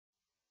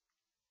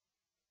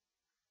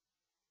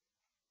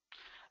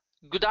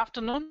Good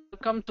afternoon.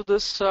 Welcome to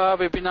this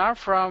webinar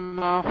from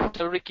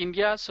Telerik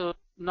India. So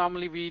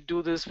normally we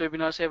do these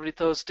webinars every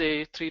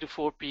Thursday, 3 to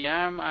 4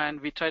 p.m. and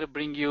we try to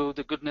bring you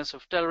the goodness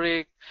of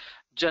Telerik,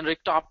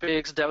 generic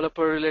topics,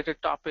 developer-related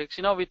topics.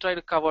 We try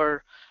to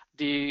cover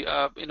the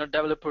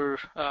developer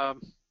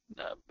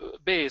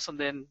base, and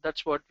then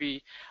that's what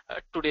we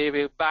today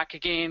we're back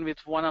again with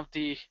one of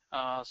the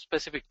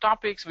specific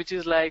topics, which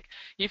is like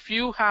if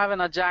you have an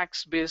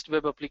Ajax-based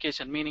web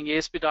application, meaning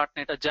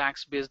ASP.NET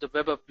Ajax-based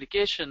web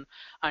application,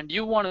 and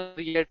you want to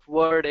create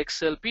Word,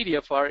 Excel,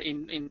 PDF, or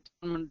in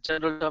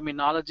general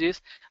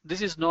terminologies,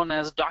 this is known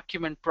as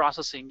document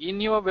processing. In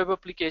your web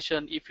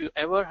application, if you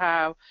ever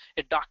have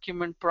a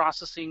document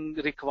processing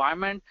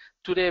requirement,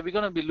 today we're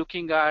going to be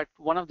looking at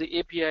one of the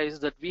APIs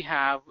that we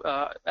have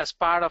as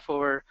part of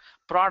our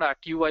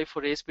product UI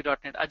for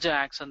ASP.NET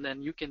Ajax, and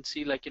then you can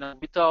see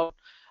without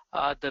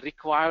the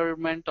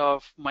requirement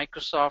of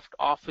Microsoft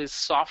Office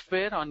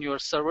software on your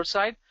server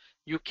side,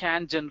 you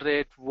can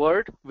generate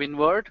Word,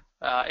 WinWord,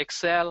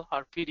 Excel,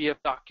 or PDF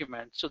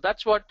documents. So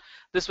that's what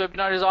this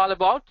webinar is all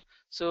about.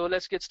 So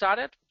let's get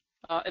started.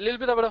 A little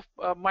bit about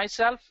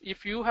myself.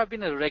 If you have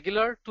been a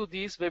regular to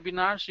these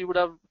webinars, you would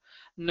have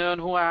known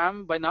who I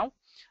am by now.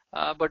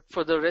 But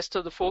for the rest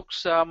of the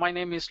folks, my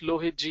name is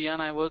Lohit Jian.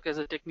 I work as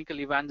a technical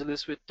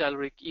evangelist with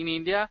Telerik in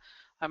India.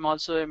 I'm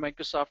also a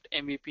Microsoft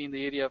MVP in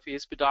the area of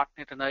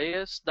ASP.NET and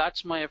IIS.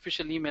 That's my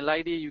official email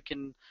ID. You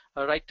can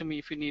write to me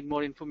if you need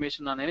more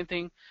information on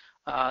anything.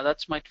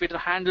 That's my Twitter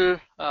handle.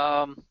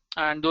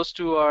 And those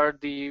two are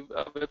the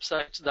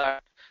websites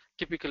that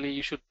typically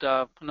you should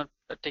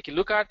take a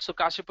look at. So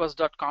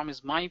kashypas.com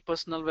is my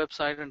personal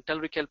website, and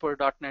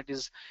telerikhelper.net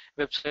is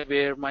a website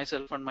where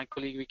myself and my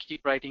colleague, we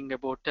keep writing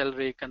about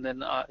Telerik, and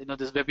then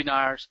these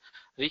webinars,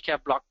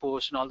 recap blog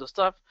posts, and all the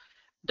stuff.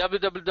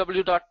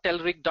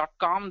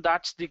 www.telerik.com,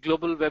 that's the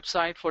global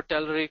website for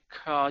Telerik.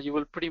 You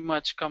will pretty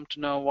much come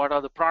to know what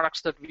are the products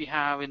that we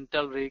have in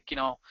Telerik.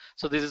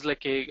 So this is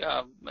like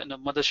a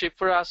mothership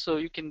for us, so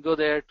you can go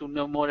there to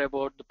know more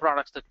about the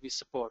products that we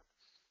support.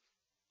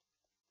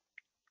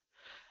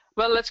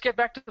 Well, let's get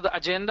back to the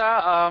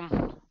agenda.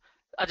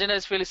 Agenda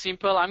is fairly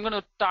simple. I'm going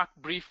to talk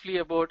briefly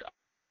about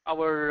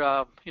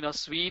our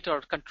suite,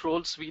 or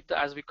control suite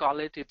as we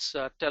call it. It's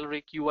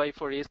Telerik UI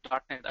for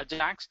ASP.NET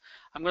Ajax.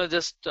 I'm going to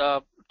just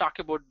talk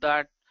about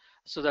that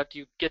so that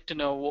you get to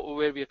know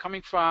where we are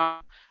coming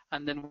from,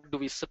 and then what do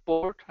we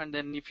support. And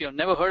then if you've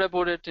never heard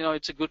about it,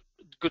 it's a good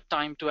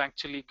time to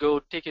actually go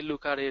take a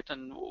look at it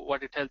and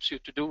what it helps you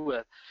to do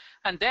with.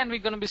 And then we're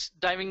going to be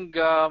diving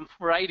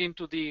right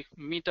into the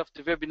meat of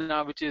the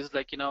webinar, which is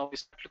we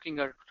start looking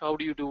at how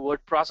do you do word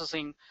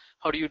processing,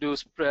 how do you do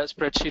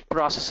spreadsheet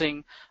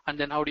processing, and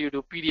then how do you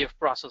do PDF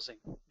processing.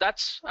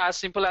 That's as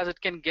simple as it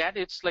can get.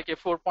 It's like a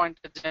 4-point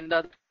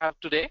agenda that we have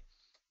today.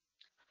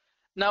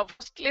 Now,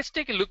 first, let's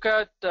take a look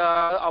at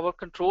our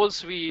control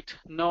suite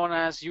known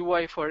as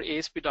UI for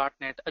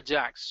ASP.NET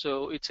Ajax.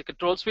 So it's a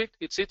control suite.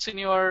 It sits in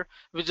your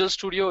Visual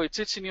Studio. It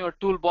sits in your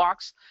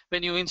toolbox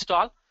when you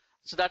install.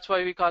 So that's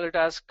why we call it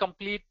as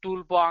complete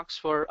toolbox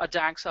for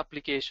Ajax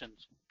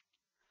applications.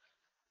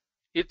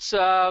 It's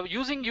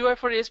using UI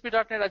for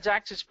ASP.NET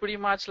Ajax is pretty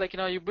much like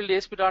you build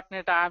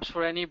ASP.NET apps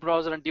for any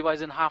browser and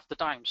device in half the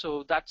time.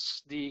 So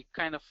that's the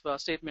kind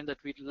of statement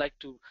that we'd like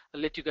to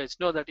let you guys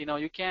know, that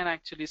you can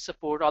actually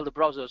support all the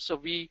browsers. So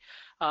we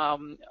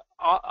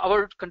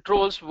our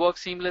controls work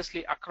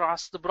seamlessly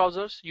across the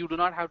browsers. You do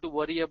not have to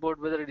worry about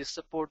whether it is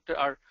supported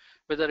or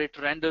whether it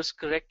renders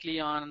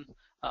correctly on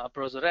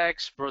browser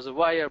X, browser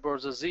Y, or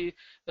browser Z.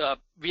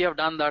 We have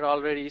done that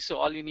already, so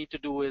all you need to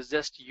do is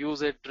just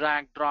use it,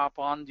 drag, drop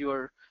on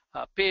your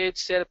page,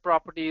 set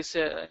properties,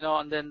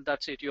 and then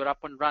that's it. You're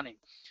up and running.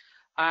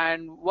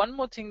 And one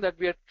more thing that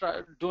we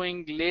are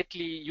doing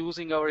lately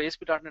using our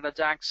ASP.NET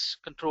Ajax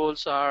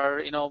controls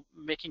are,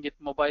 making it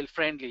mobile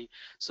friendly.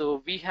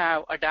 So we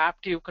have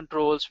adaptive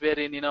controls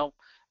wherein,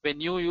 when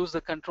you use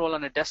the control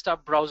on a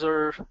desktop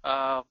browser,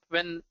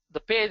 when the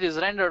page is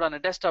rendered on a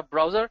desktop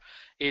browser,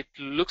 it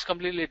looks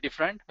completely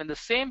different. When the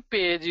same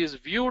page is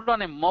viewed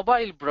on a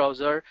mobile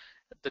browser,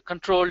 the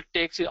control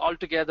takes it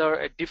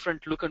altogether a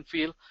different look and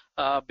feel,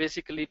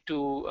 basically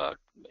to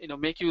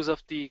make use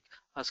of the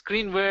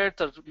screen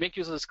width, or make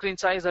use of the screen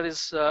size that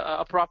is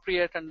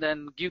appropriate, and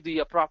then give the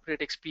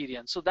appropriate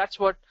experience. So that's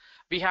what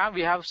we have.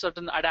 We have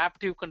certain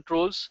adaptive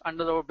controls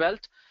under our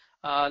belt.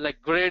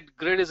 Like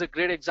grid is a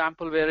great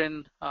example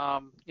wherein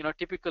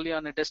typically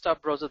on a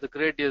desktop browser the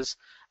grid is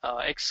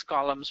X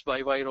columns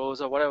by Y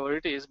rows or whatever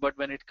it is, but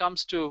when it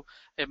comes to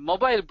a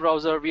mobile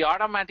browser, we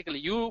automatically,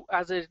 you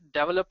as a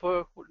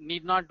developer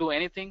need not do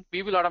anything.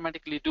 We will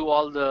automatically do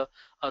all the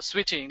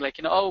switching,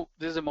 oh,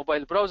 this is a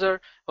mobile browser,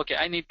 okay,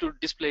 I need to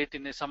display it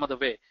in some other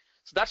way.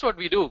 So that's what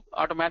we do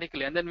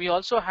automatically. And then we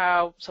also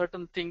have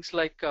certain things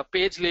like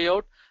page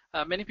layout.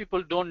 Many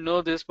people don't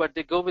know this, but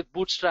they go with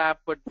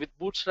Bootstrap. But with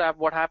Bootstrap,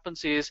 what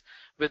happens is,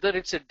 whether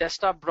it's a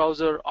desktop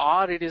browser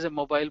or it is a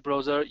mobile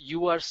browser,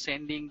 you are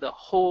sending the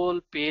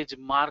whole page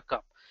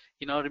markup.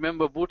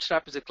 Remember,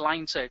 Bootstrap is a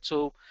client side.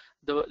 So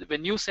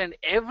when you send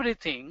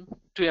everything,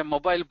 to a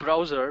mobile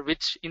browser,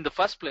 which in the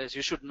first place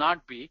you should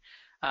not be,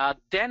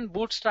 then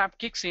Bootstrap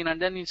kicks in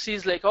and then it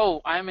sees like,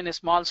 oh, I'm in a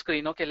small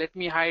screen. Okay, let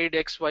me hide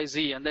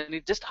XYZ, and then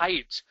it just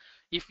hides.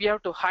 If you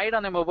have to hide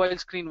on a mobile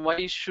screen,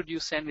 why should you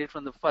send it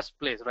from the first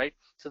place, right?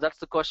 So that's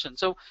the question.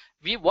 So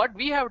what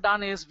we have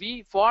done is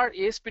for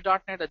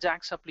ASP.NET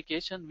Ajax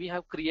application, we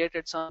have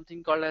created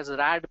something called as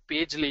RAD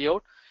page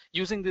layout.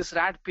 Using this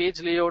RAD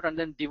page layout and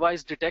then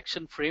device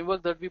detection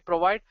framework that we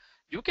provide,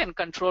 you can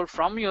control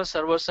from your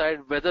server side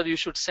whether you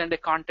should send a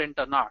content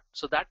or not.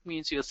 So that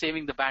means you're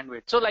saving the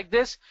bandwidth. So like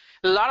this,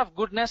 a lot of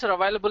goodness are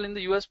available in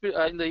the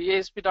in the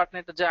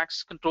ASP.NET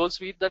Ajax control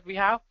suite that we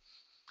have.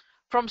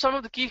 From some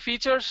of the key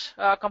features,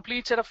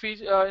 complete set of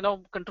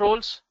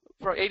controls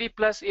for 80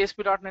 plus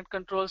ASP.NET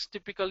controls.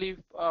 Typically,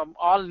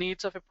 all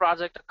needs of a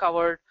project are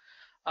covered.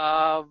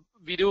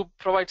 We do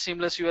provide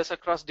seamless US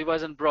across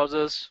device and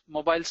browsers.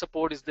 Mobile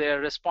support is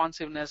there.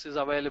 Responsiveness is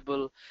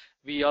available.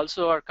 We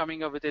also are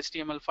coming up with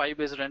HTML5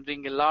 based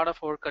rendering. A lot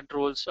of our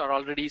controls are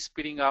already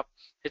speeding up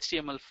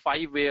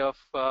HTML5 way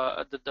of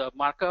the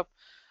markup.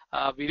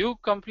 We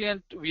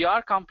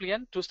are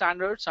compliant to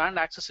standards and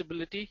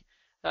accessibility.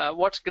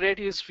 What's great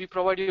is we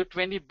provide you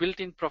 20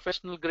 built-in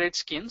professional grade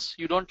skins.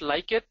 You don't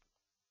like it,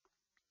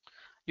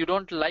 you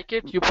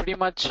pretty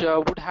much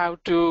would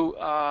have to,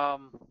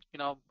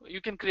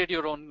 you can create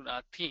your own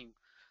theme.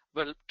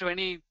 Well,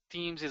 20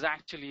 themes is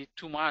actually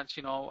too much,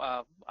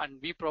 and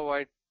we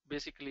provide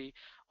basically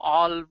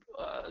all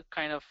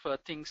kind of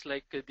things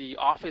like the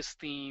office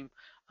theme,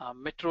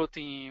 metro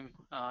theme,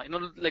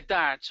 like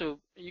that.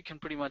 So you can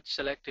pretty much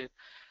select it.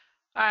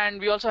 And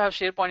we also have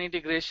SharePoint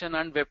integration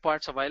and web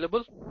parts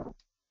available.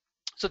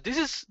 So this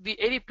is the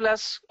 80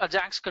 plus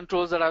Ajax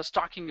controls that I was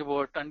talking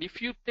about. And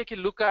if you take a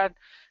look at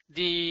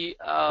the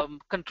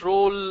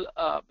control,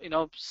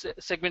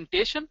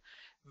 segmentation,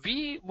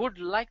 we would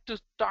like to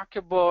talk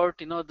about,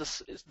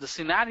 the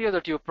scenario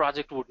that your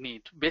project would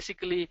need.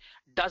 Basically,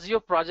 does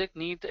your project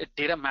need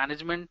data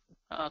management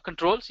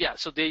controls? Yeah,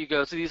 so there you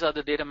go. So these are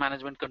the data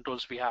management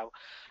controls we have.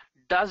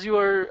 Does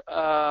your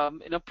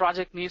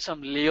project need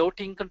some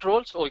layouting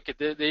controls? Okay,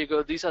 there you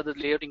go. These are the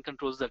layouting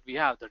controls that we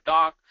have: the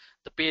dock,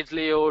 the page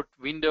layout,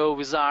 window,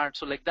 wizard,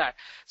 so like that.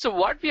 So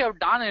what we have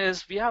done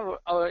is we have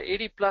our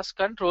 80 plus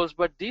controls,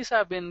 but these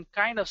have been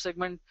kind of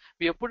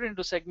we have put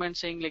into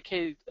segments saying like,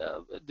 hey,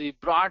 the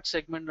broad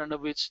segment under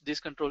which these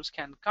controls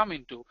can come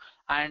into.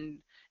 And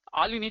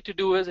all you need to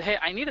do is, hey,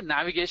 I need a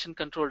navigation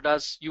control.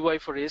 Does UI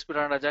for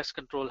ASP.NET Ajax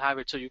control have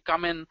it? So you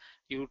come in,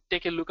 you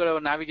take a look at our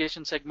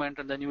navigation segment,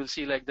 and then you will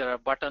see like there are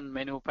button,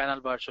 menu,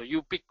 panel bar. So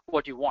you pick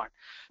what you want.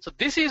 So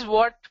this is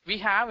what we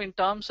have in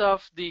terms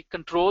of the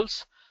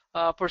controls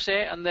per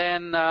se. And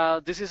then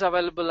this is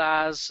available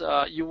as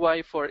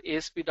UI for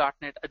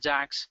ASP.NET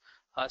Ajax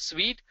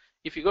suite.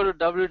 If you go to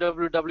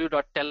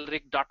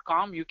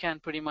www.telerik.com, you can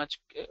pretty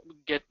much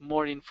get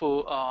more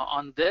info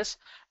on this.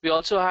 We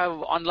also have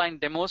online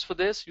demos for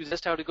this. You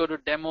just have to go to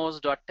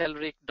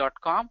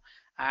demos.telerik.com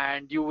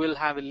and you will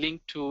have a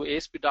link to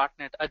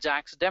ASP.NET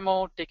Ajax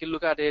demo. Take a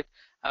look at it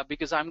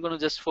because I'm going to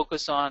just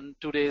focus on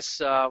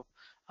today's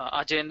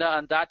agenda,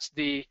 and that's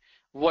the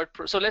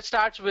so let's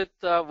start with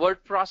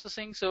word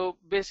processing. So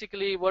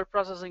basically, word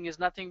processing is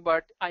nothing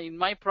but in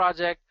my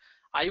project,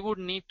 I would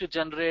need to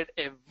generate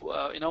a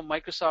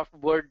Microsoft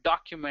Word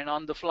document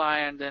on the fly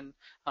and then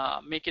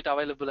make it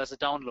available as a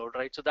download,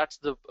 right? So that's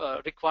the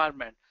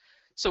requirement.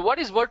 So what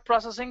is word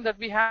processing that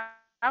we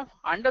have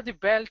under the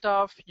belt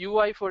of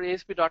UI for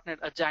ASP.NET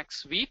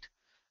Ajax suite?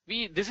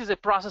 This is a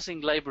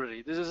processing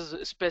library. This is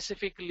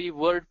specifically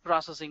word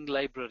processing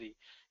library.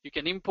 You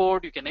can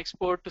import, you can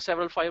export to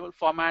several file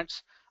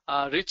formats.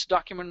 Rich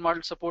document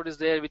model support is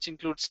there, which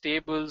includes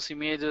tables,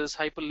 images,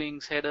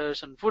 hyperlinks,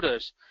 headers, and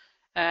footers.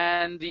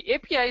 And the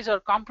APIs are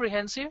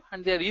comprehensive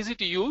and they are easy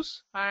to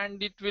use,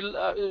 and it will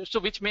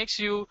which makes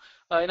you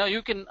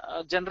you can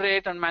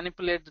generate and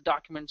manipulate the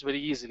documents very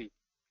easily.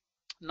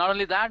 Not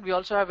only that, we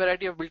also have a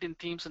variety of built-in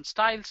themes and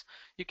styles.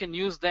 You can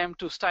use them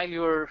to style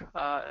your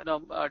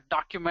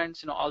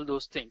documents, all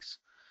those things.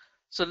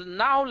 So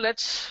now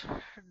let's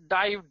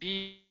dive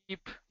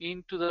deep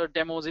into the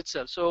demos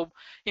itself. So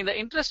in the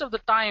interest of the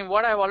time,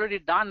 what I've already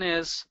done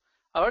is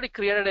I already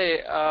created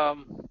a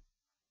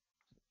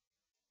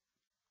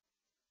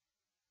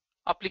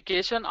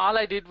application. All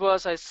I did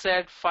was I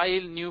said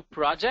file, new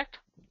project,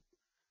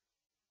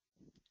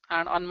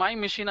 and on my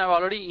machine I've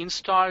already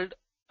installed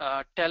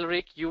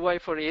Telerik UI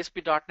for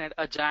ASP.NET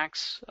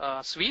Ajax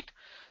suite.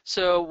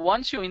 So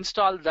once you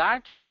install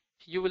that,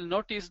 you will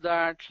notice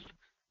that,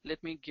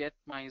 let me get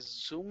my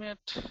zoom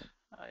it,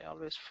 I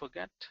always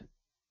forget,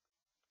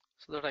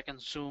 so that I can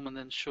zoom and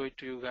then show it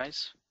to you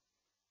guys.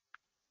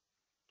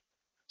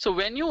 So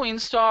when you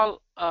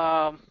install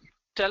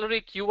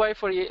Telerik UI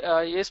for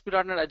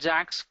ASP.NET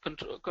Ajax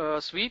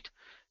suite,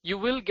 you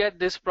will get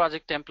this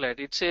project template.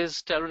 It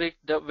says Telerik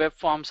Web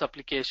Forms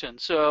application.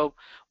 So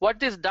what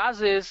this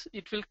does is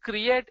it will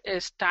create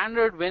a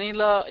standard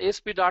vanilla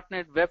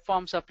ASP.NET Web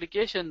Forms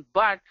application,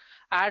 but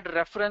add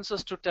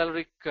references to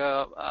Telerik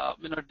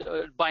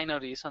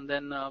binaries, and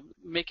then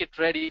make it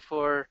ready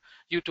for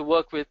you to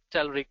work with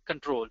Telerik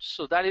controls.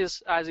 So that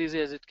is as easy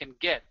as it can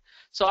get.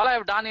 So all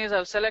I've done is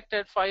I've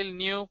selected file,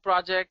 new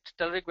project,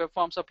 Telerik web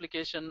forms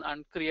application,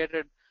 and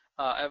created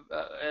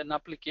an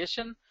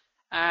application,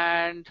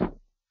 and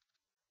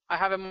I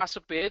have a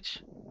master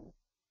page.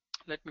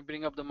 Let me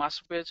bring up the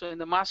master page. So in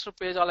the master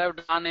page, all I've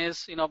done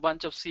is a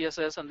bunch of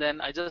CSS, and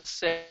then I just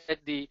set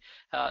the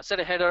set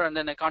a header and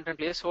then a content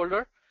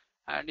placeholder.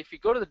 And if you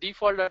go to the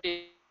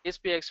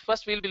default.aspx,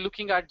 first we'll be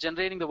looking at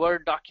generating the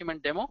Word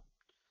document demo.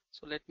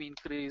 So let me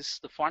increase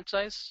the font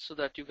size so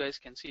that you guys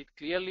can see it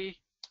clearly.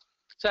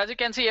 So as you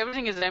can see,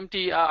 everything is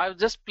empty. I've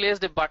just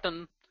placed a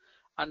button,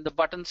 and the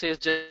button says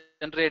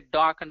generate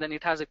doc, and then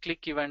it has a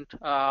click event.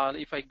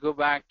 If I go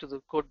back to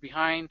the code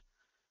behind,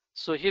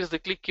 so here's the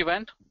click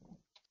event.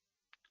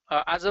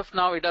 As of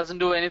now, it doesn't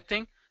do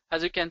anything.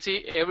 As you can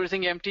see,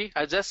 everything empty.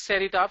 I just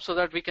set it up so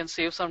that we can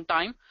save some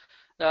time.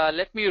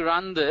 Let me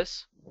run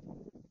this.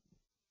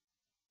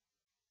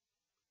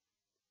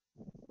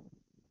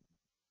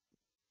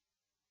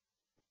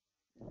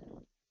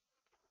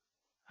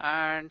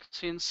 And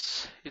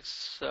since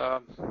it's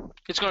going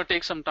to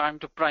take some time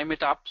to prime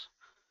it up,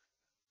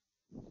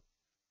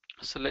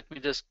 so let me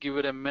just give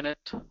it a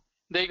minute.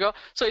 There you go.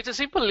 So it's a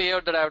simple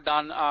layout that I've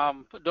done.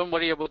 Don't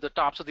worry about the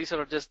top. So these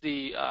are just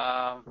the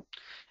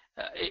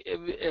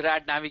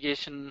RAD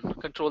navigation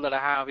control that I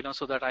have,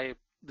 so that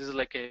this is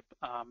like a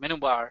menu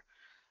bar.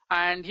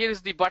 And here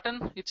is the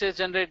button. It says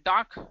generate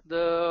doc.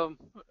 The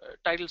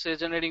title says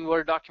generating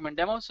Word document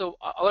demo. So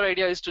our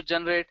idea is to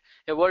generate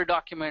a Word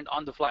document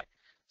on the fly.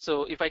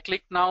 So if I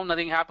click now,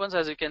 nothing happens.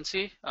 As you can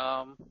see,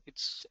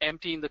 it's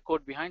empty in the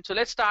code behind. So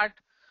let's start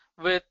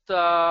with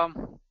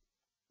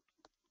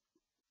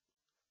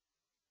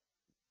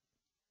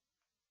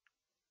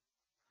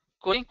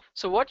coding.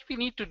 So what we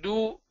need to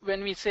do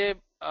when we say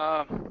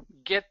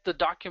get the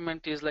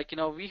document is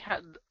we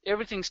have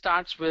everything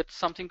starts with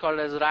something called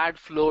as RAD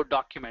flow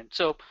document.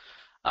 So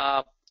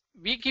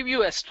we give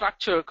you a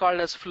structure called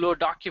as flow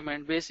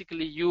document.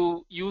 Basically,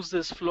 you use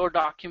this flow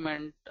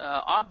document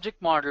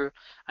object model,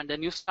 and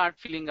then you start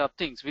filling up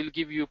things. We'll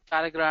give you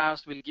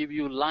paragraphs, we'll give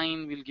you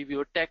line, we'll give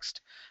you a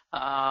text.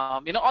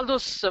 All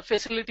those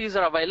facilities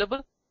are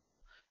available.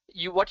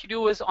 What you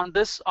do is on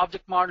this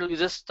object model, you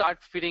just start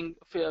fitting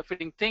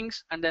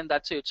things, and then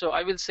that's it. So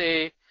I will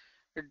say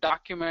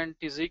document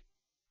is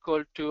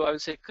equal to, I will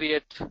say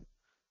create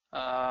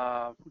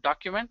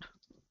document,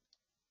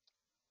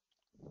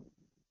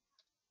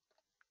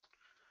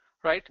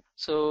 right?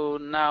 So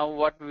now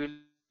what we'll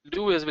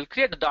do is we'll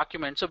create the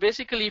document. So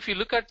basically, if you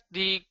look at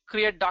the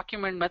create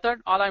document method,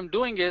 all I'm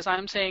doing is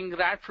I'm saying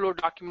RAD flow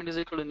document is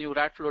equal to new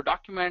RAD flow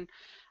document,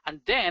 and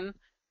then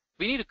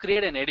we need to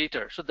create an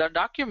editor. So the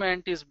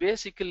document is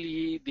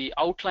basically the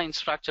outline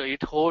structure.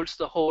 It holds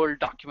the whole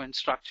document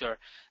structure.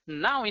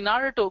 Now, in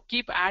order to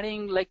keep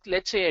adding,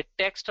 let's say a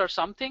text or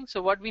something,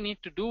 so what we need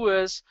to do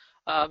is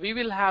we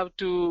will have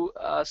to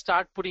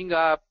start putting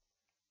up,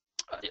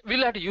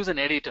 we'll have to use an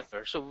editor.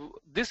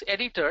 So this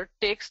editor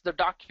takes the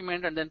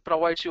document and then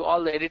provides you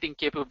all the editing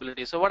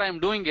capabilities. So what I'm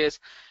doing is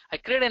I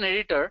create an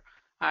editor,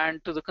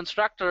 and to the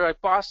constructor I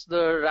pass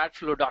the RAD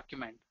flow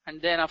document.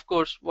 And then of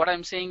course what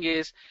I'm saying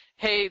is,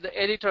 hey, the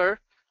editor,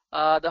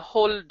 the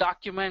whole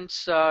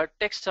document's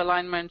text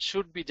alignment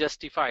should be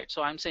justified.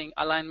 So I'm saying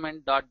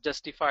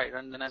alignment.justified,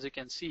 and then as you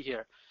can see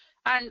here.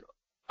 And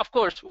of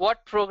course,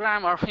 what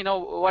program or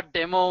what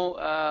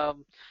demo,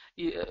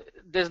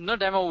 there's no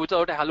demo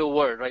without a hello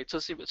world, right?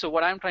 So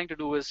what I'm trying to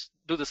do is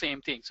do the same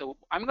thing. So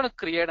I'm going to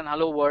create an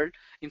hello world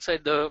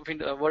inside the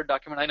Word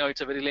document. I know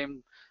it's a very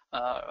lame,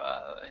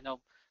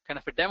 kind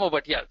of a demo,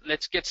 but yeah,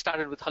 let's get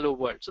started with hello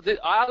world. So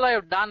all I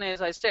have done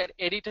is I said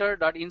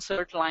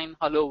editor.insert line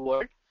hello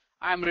world.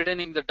 I'm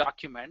returning the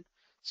document.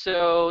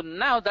 So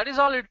now that is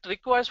all it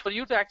requires for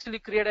you to actually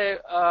create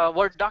a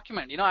Word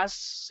document, as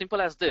simple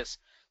as this.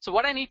 So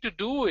what I need to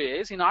do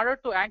is, in order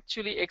to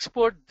actually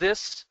export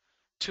this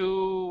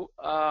to,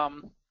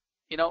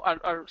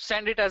 or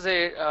send it as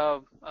a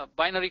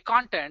binary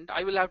content,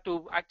 I will have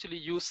to actually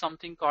use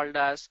something called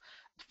as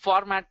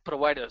format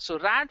provider. So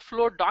RAD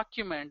flow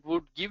document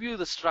would give you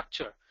the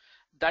structure.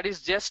 That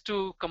is just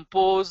to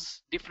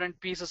compose different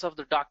pieces of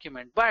the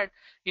document. But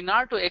in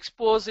order to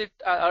expose it,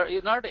 or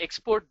in order to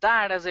export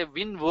that as a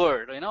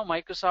WinWord,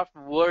 Microsoft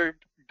Word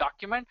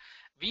document,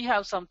 we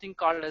have something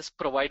called as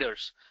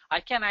providers. I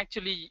can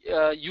actually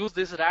use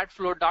this RAD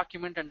flow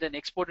document and then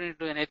export it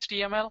into an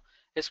HTML,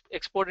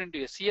 export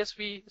into a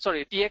CSV,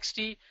 sorry,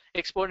 TXT,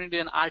 export into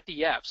an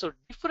RTF. So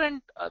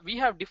we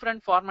have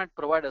different format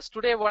providers.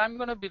 Today, what I'm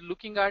going to be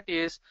looking at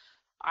is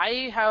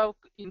I have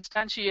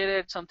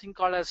instantiated something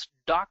called as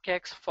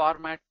docx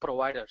format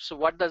provider. So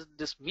what does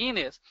this mean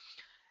is,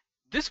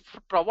 this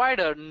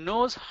provider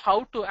knows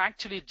how to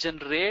actually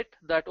generate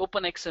that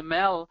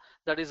OpenXML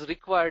that is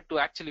required to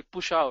actually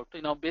push out,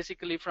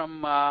 basically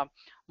from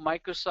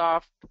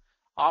Microsoft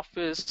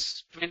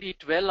Office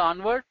 2012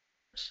 onwards.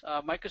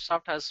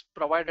 Microsoft has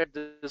provided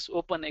this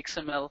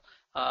OpenXML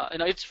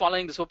it's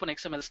following this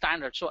OpenXML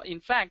standard. So in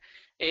fact,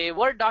 a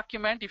Word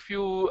document, if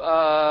you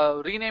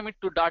rename it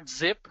to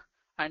 .zip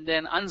and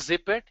then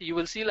unzip it, you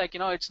will see like,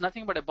 it's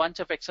nothing but a bunch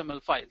of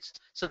XML files.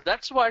 So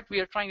that's what we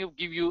are trying to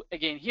give you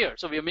again here.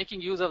 So we are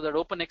making use of that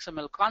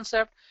OpenXML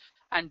concept,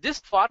 and this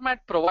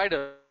format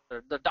provider,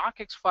 the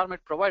docx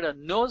format provider,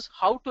 knows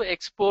how to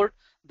export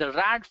the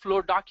RAD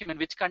flow document,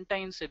 which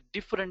contains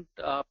different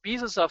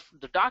pieces of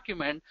the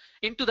document,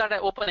 into that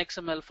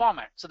OpenXML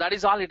format. So that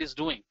is all it is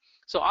doing.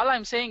 So all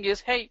I'm saying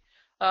is, hey,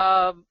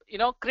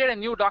 create a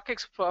new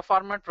docx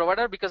format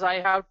provider, because I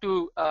have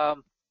to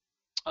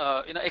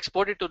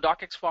export it to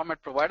docx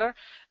format provider.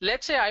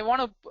 Let's say I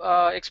want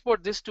to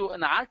export this to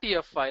an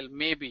RTF file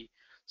maybe.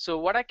 So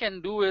what I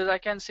can do is I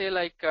can say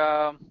like,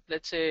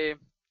 let's say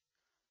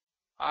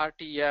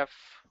RTF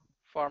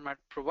format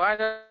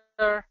provider,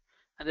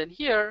 and then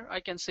here I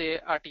can say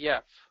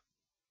RTF.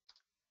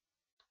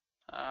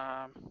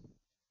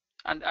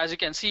 And as you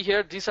can see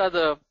here, these are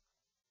the,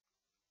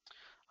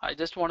 I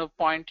just want to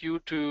point you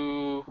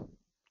to,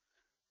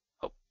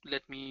 oh,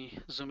 let me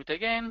zoom it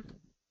again.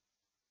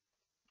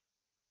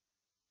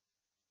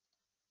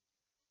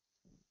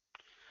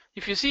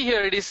 If you see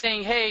here, it is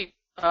saying, hey,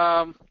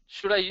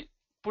 should I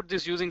put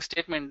this using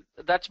statement?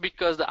 That's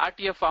because the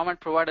RTF format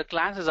provider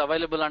class is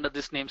available under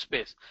this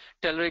namespace,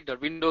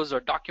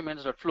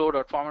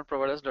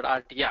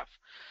 telerik.windows.documents.flow.formatproviders.rtf.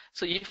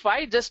 So if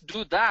I just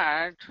do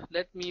that,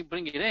 let me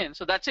bring it in.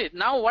 So that's it.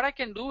 Now what I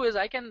can do is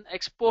I can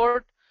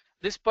export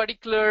this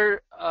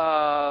particular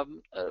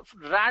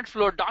RAD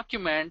flow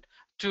document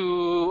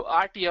to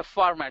RTF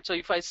format. So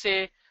if I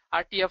say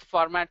RTF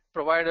format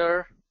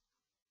provider,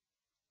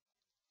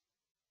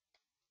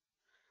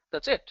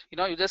 that's it.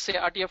 You just say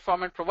RTF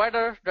format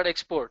provider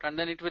 .export, and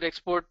then it will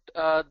export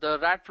the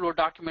RAD flow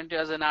document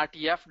as an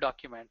RTF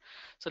document.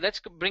 So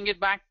let's bring it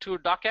back to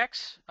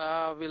docx.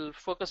 We'll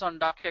focus on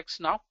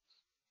docx now.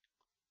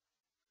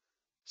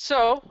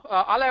 So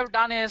all I've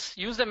done is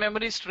use the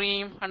memory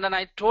stream, and then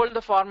I told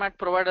the format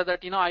provider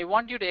that I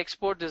want you to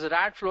export this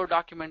RAD flow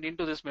document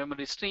into this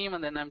memory stream,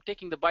 and then I'm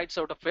taking the bytes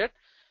out of it.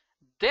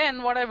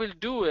 Then what I will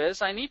do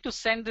is I need to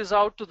send this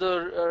out to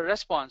the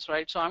response,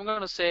 right? So I'm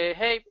going to say,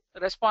 hey,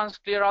 response,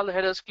 clear all the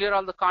headers, clear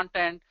all the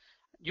content.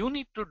 You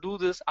need to do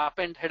this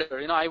append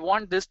header. I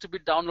want this to be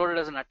downloaded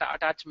as an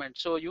attachment.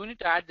 So you need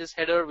to add this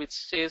header which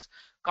says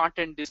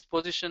content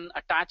disposition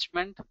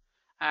attachment,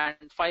 and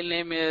file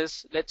name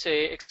is, let's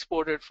say,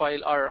 exported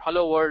file or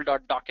hello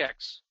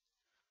world.docx,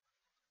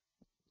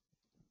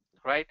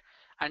 right?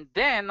 And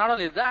then not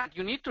only that,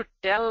 you need to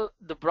tell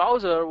the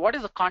browser what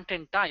is the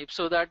content type,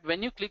 so that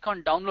when you click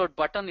on download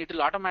button, it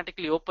will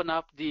automatically open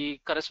up the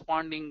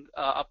corresponding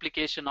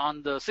application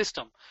on the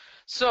system.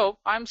 So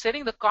I'm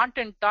setting the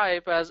content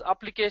type as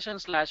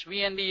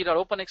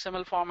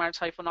application/vnd.openxml formats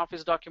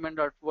 -office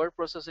document.word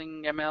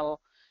processing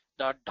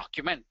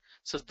ml.document.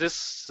 So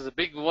this is a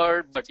big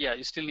word, but yeah,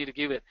 you still need to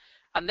give it.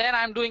 And then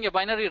I'm doing a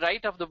binary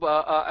write of the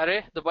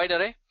array, the byte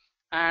array,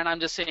 and I'm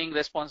just saying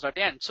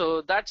response.end.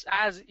 So that's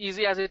as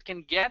easy as it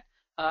can get.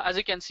 As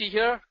you can see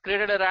here,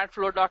 created a RAD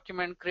flow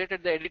document,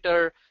 created the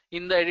editor.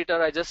 In the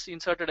editor, I just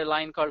inserted a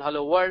line called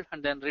hello world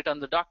and then return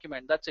the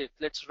document. That's it.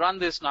 Let's run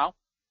this now.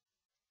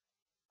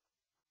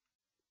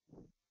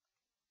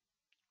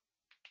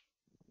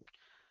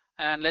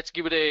 And let's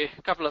give it a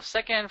couple of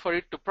seconds for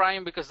it to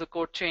prime, because the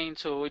code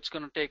changed, so it's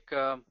going to take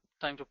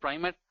time to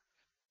prime it.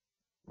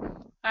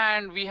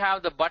 And we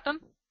have the button.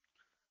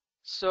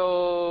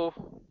 So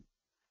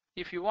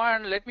if you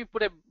want, let me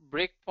put a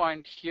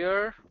breakpoint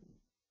here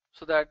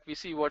so that we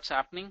see what's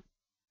happening.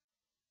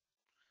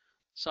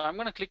 So I'm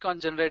going to click on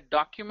generate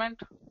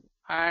document,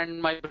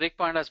 and my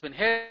breakpoint has been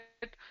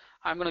hit.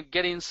 I'm going to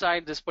get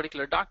inside this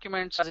particular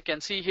document. So as you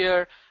can see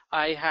here,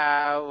 I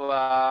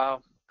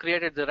have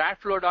created the RAD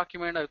flow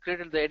document. I've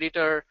created the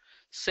editor,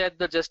 set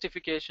the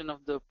justification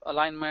of the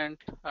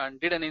alignment, and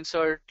did an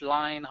insert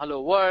line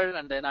hello world,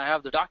 and then I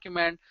have the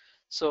document.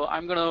 So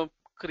I'm going to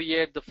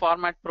create the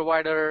format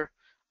provider,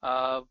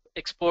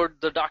 export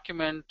the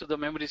document to the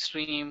memory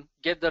stream,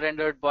 get the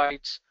rendered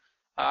bytes,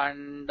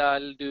 and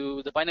I'll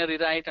do the binary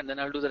write, and then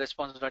I'll do the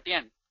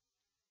response.end.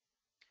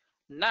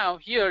 Now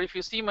here, if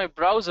you see my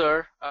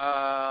browser,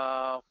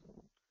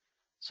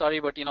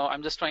 sorry, but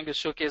I'm just trying to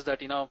showcase that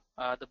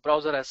the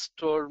browser has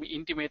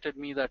intimated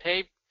me that,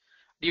 hey,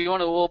 do you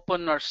want to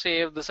open or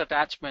save this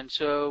attachment?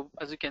 So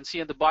as you can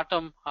see at the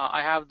bottom,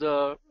 I have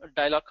the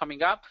dialog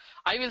coming up.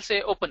 I will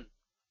say open.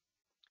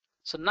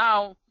 So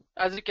now,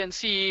 as you can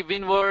see,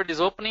 WinWord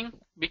is opening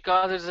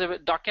because it's a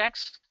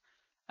docx.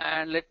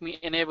 And let me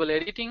enable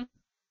editing.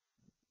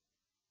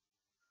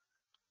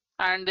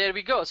 And there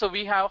we go. So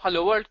we have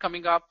hello world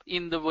coming up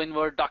in the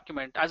WinWord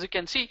document. As you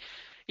can see,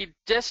 it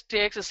just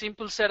takes a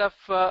simple set of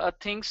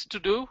things to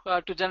do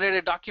to generate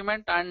a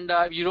document, and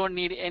you don't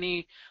need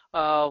any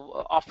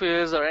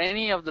Office or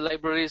any of the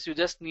libraries. You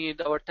just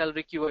need our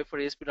Telerik UI for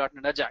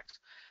ASP.NET Ajax.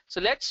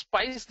 So let's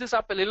spice this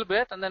up a little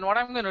bit, and then what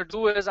I'm going to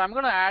do is I'm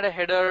going to add a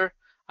header,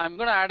 I'm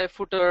going to add a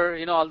footer,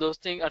 all those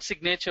things, a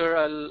signature.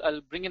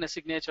 I'll bring in a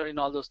signature in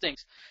all those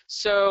things.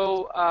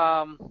 So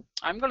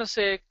I'm going to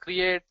say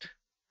create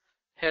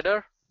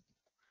header,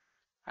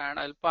 and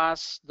I'll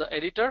pass the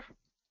editor.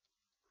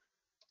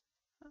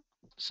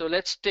 So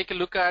let's take a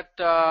look at,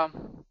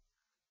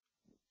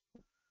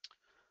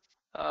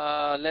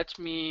 let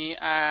me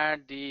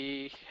add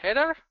the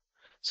header.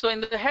 So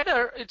in the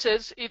header, it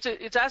says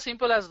it's as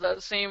simple as the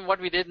same what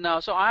we did now.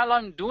 So all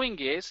I'm doing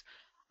is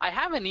I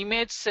have an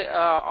image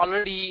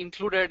already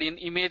included in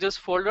images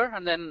folder,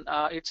 and then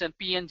it's a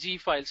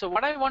PNG file. So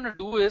what I want to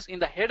do is in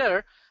the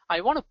header, I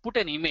want to put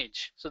an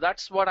image. So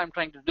that's what I'm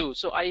trying to do.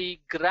 So I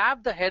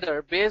grab the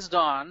header based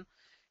on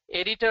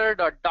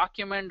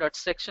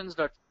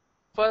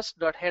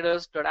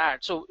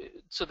editor.document.sections.first.headers.add. So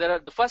there are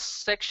the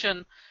first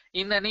section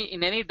in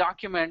any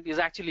document is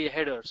actually a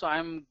header. So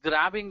I'm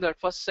grabbing that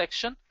first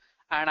section,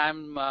 and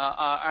I'm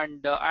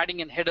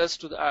adding in headers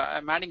to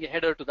I'm adding a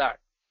header to that.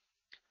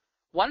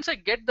 Once I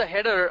get the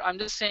header, I'm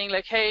just saying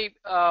like, hey,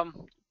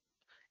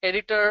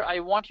 editor, I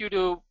want you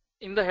to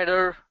in the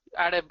header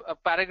add a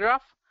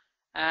paragraph,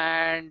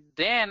 and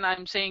then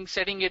I'm saying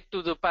setting it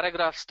to the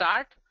paragraph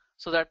start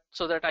so that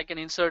I can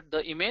insert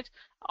the image.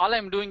 All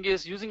I'm doing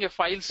is using a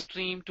file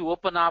stream to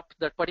open up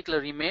that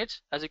particular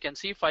image. As you can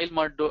see, file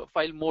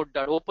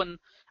mode.open,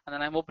 and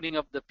then I'm opening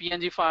up the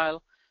PNG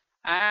file,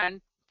 and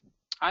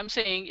I'm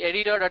saying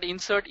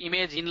editor.insert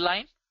image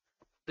inline.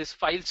 This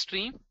file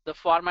stream, the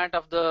format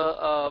of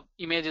the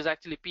image is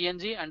actually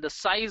PNG, and the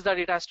size that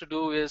it has to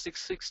do is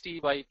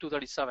 660 by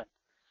 237.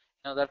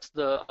 Now that's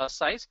the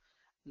size.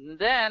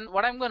 Then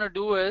what I'm going to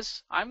do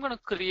is I'm going to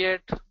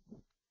create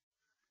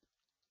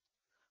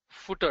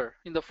footer.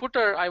 In the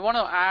footer, I want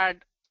to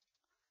add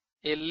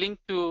a link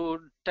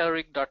to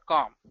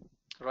telerik.com,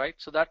 right?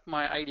 So that's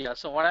my idea.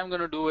 So what I'm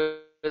going to do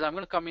is I'm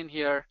going to come in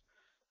here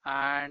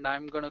and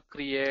I'm going to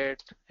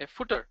create a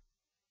footer.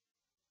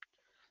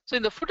 So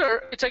in the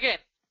footer, it's again,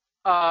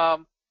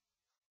 I'm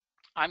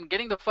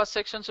getting the first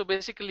section. So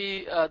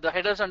basically, the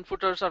headers and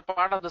footers are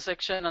part of the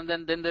section, and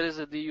then there is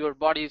your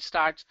body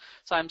starts.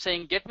 So I'm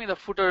saying get me the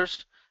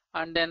footers,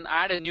 and then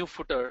add a new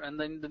footer. And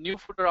then the new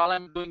footer, all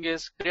I'm doing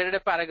is created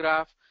a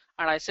paragraph,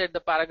 and I said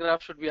the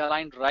paragraph should be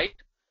aligned right,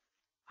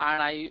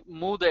 and I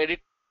move the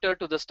editor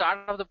to the start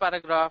of the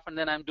paragraph, and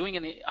then I'm doing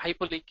a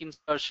hyperlink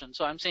insertion.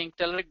 So I'm saying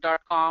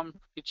telerik.com,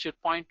 it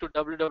should point to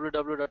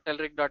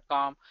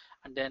www.telerik.com,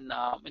 and then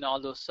all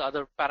those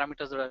other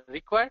parameters that are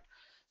required.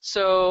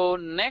 So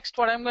next,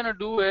 what I'm going to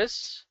do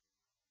is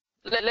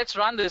let's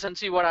run this and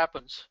see what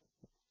happens.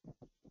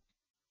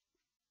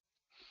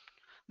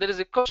 There is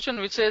a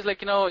question which says,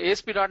 like,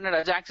 ASP.NET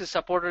Ajax is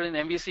supported in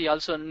MVC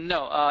also.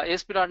 No,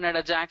 ASP.NET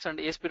Ajax and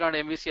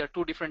ASP.MVC are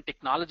two different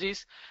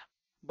technologies.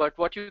 But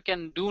what you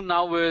can do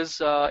now is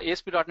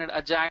ASP.NET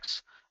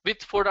Ajax with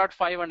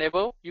 4.5 and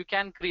above, you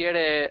can create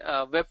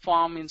a web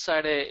form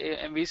inside a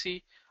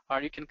MVC,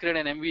 or you can create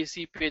an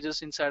MVC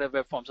pages inside a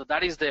web form. So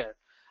that is there.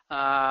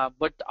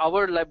 But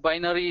our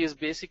binary is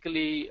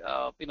basically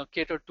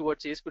catered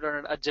towards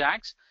ASP.NET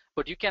Ajax,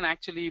 but you can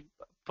actually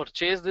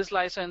purchase this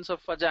license of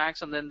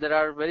Ajax, and then there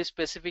are very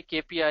specific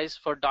APIs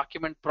for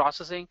document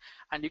processing,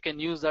 and you can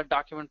use that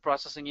document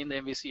processing in the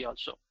MVC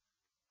also.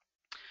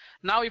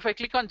 Now if I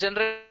click on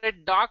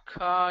generate doc,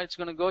 it's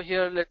going to go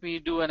here. Let me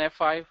do an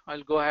F5.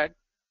 I'll go ahead.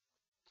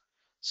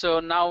 So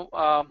now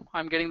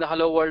I'm getting the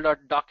hello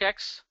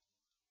world.docx.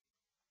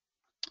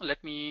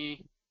 Let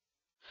me,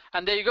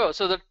 and there you go.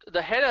 So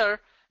the header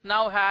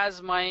now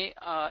has my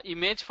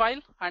image file,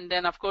 and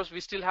then of course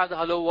we still have the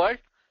hello world,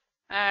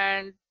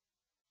 and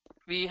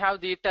we have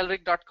the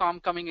telerik.com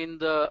coming in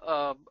the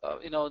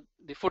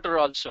the footer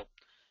also.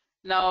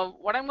 Now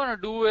what I'm going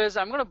to do is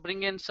I'm going to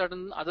bring in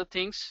certain other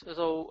things.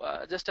 So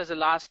just as a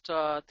last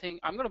thing,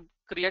 I'm going to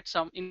create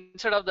some,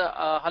 instead of the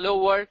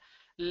hello world,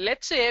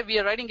 let's say we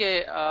are writing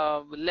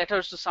a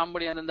letters to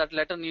somebody, and then that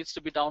letter needs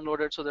to be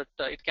downloaded so that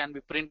it can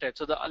be printed.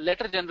 So the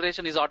letter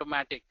generation is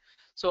automatic.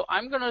 So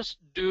I'm going to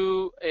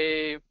do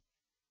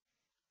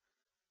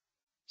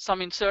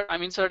I'm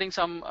inserting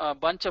some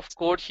bunch of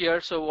code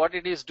here. So what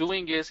it is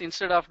doing is,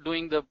 instead of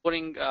doing the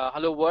boring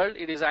hello world,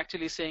 it is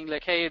actually saying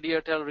like, hey,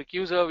 dear Telerik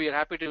user, we are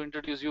happy to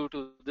introduce you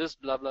to this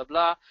blah blah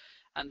blah,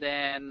 and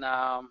then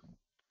the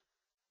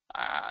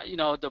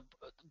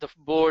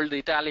bold, the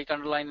italic,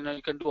 underline,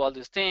 you can do all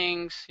these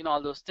things,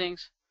 all those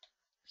things.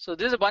 So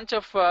this is a bunch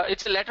of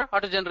it's a letter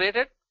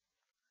auto-generated.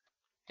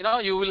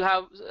 You will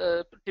have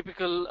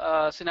typical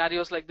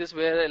scenarios like this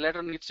where a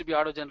letter needs to be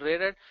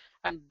auto-generated.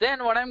 And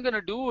then what I'm going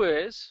to do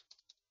is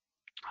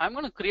I'm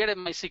going to create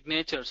my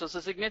signature. So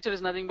the signature is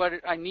nothing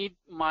but I need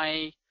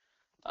my,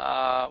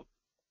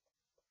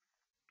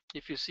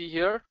 if you see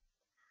here,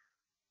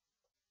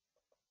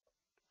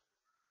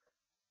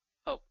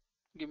 oh,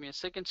 give me a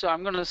second. So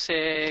I'm going to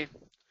say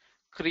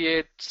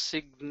create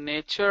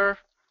signature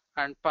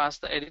and pass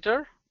the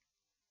editor.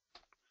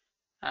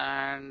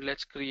 And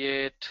let's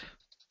create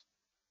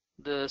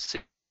the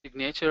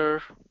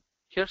signature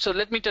here. So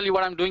let me tell you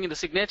what I'm doing in the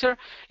signature.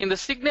 In the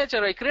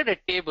signature, I create a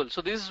table.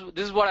 So this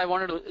is what I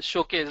wanted to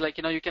showcase. Like,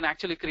 you can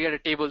actually create a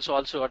tables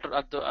also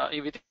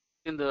within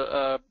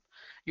the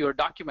your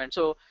document.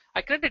 So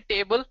I create a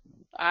table,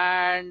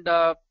 and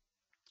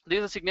this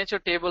is a signature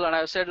table, and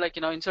I've said like,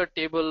 insert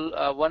table,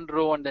 one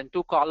row and then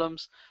two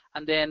columns,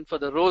 and then for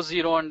the row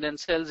 0 and then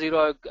cell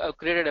 0, I've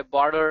created a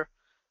border,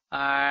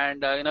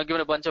 and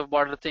given a bunch of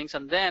border things,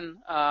 and then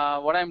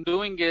what I'm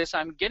doing is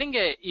I'm getting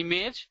a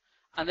image,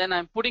 and then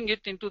I'm putting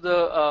it into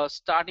the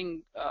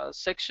starting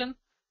section.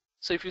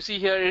 So if you see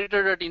here,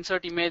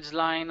 editor.insert image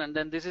line, and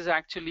then this is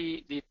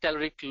actually the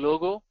Telerik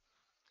logo.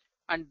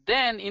 And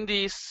then in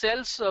the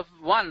cells of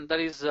 1, that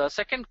is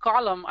second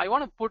column, I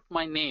want to put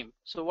my name.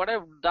 So what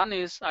I've done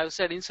is I've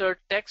said insert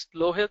text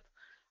Lohit,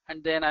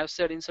 and then I've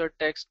said insert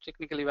text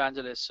technical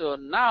evangelist. So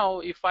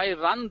now if I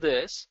run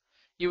this,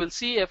 you will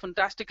see a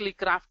fantastically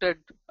crafted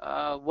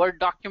Word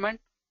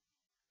document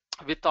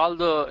with all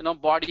the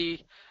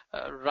body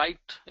right.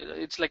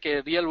 It's like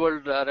a real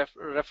world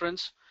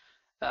reference.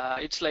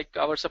 It's like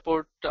our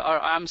support, or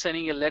I'm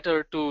sending a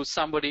letter to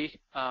somebody,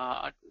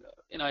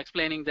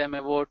 explaining them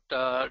about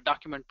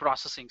document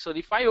processing. So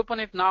if I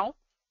open it now,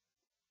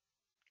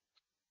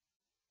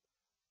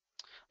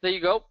 there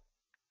you go.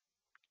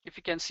 If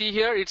you can see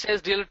here, it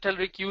says dear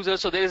Telerik user.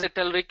 So there is a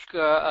Telerik,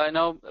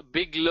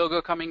 big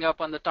logo coming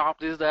up on the top.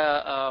 This is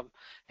the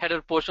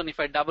header portion. If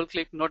I double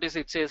click, notice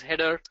it says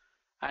header,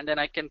 and then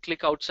I can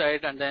click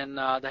outside, and then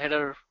the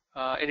header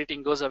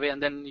editing goes away,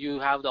 and then you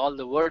have all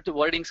the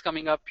wordings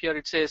coming up here.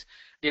 It says,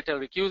 dear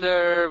Telerik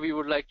user, we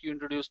would like to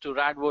introduce to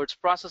RadWords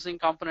processing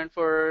component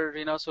for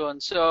so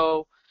and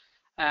so,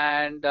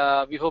 and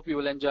we hope you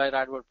will enjoy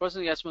RadWords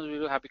processing. Yes, we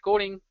will happy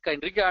coding.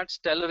 Kind regards,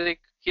 Telerik.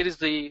 Here is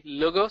the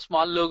logo,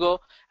 small logo,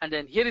 and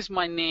then here is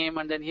my name,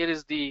 and then here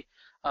is the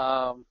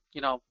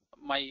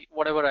my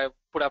whatever I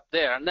put up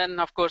there, and then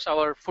of course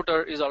our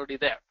footer is already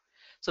there.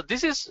 So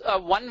this is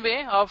one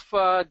way of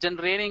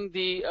generating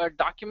the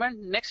document.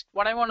 Next,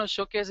 what I want to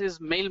showcase is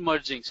mail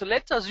merging. So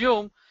let's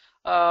assume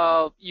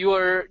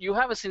you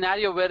have a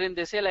scenario wherein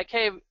they say like,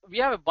 hey, we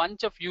have a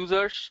bunch of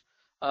users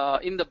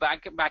in the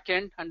back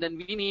end, and then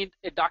we need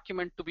a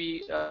document to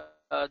be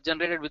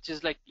generated, which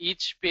is like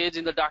each page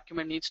in the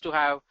document needs to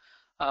have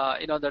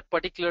that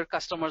particular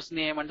customer's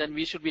name, and then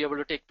we should be able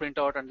to take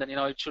printout, and then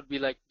it should be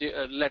like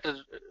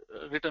letters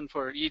written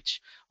for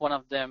each one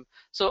of them.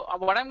 So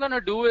what I'm going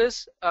to do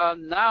is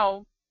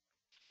now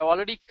I've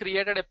already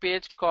created a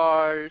page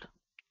called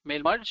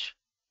mail merge.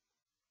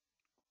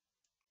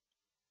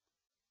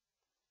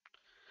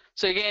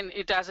 So again,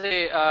 it has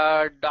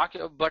a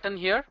button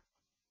here,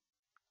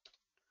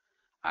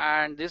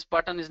 and this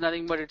button is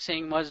nothing but it's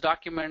saying merge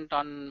document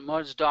on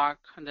merge doc,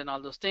 and then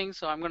all those things.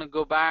 So I'm going to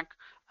go back,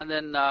 and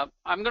then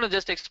I'm going to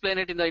just explain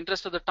it in the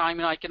interest of the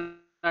time. I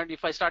cannot,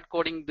 if I start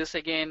coding this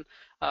again,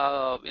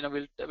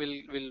 we'll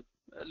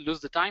lose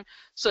the time.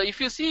 So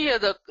if you see here,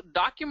 the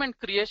document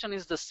creation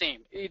is the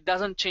same. It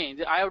doesn't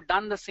change. I have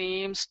done the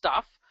same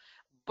stuff,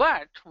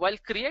 but while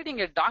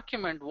creating a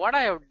document, what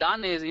I have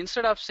done is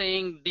instead of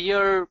saying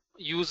dear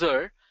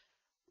user,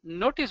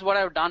 notice what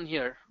I've done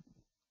here.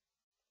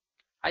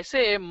 I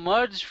say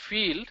merge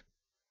field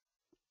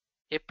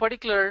a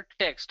particular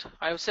text.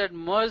 I've said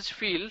merge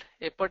field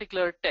a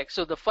particular text.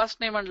 So the first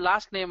name and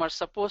last name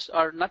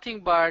are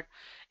nothing but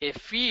a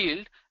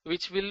field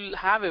which will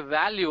have a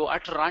value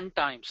at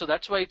runtime. So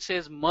that's why it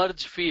says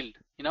merge field.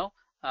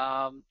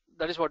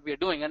 That is what we are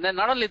doing. And then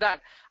not only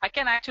that, I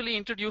can actually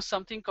introduce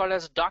something called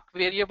as doc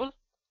variable.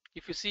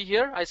 If you see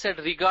here, I said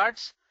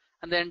regards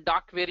and then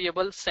doc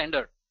variable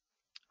sender.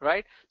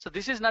 Right? So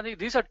this is nothing.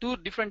 These are two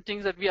different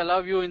things that we allow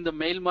you in the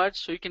mail merge.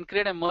 So you can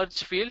create a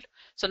merge field.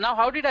 So now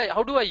how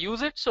do I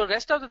use it? So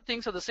rest of the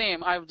things are the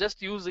same. I've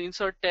just used the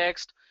insert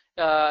text,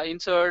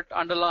 insert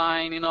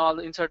underline, all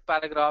the insert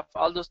paragraph.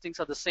 All those things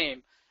are the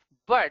same.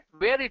 But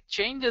where it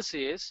changes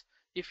is,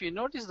 if you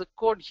notice the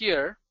code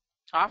here,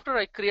 after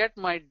I create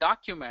my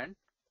document,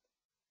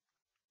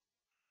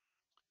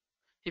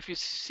 if you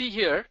see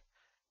here,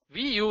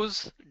 we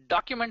use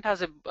document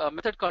has a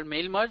method called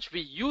mail merge.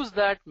 We use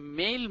that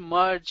mail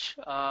merge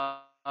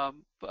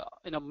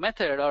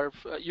method or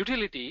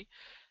utility.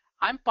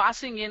 I'm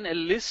passing in a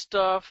list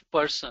of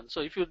persons.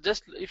 So if you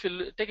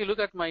take a look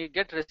at my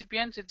get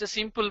recipients, it's a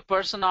simple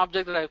person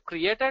object that I've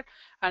created,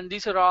 and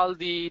these are all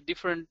the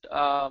different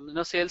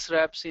sales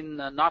reps in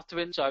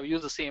Northwind. So I've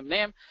used the same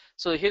name.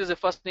 So here is the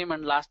first name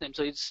and last name.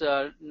 So it's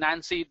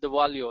Nancy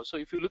DeValio. So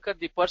if you look at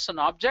the person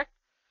object,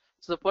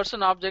 so the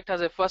person object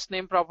has a first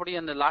name property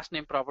and a last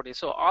name property.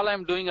 So all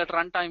I'm doing at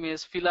runtime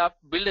is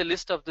build a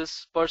list of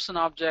this person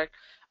object,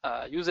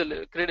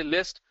 create a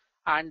list,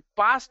 and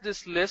pass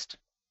this list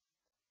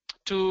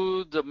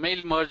to the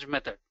mail merge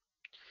method.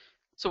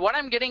 So what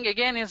I'm getting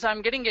again is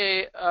I'm getting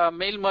a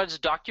mail merge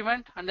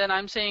document, and then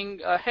I'm saying,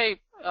 hey,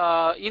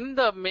 in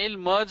the mail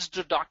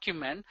merged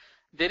document,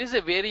 there is a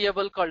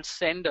variable called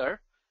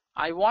sender.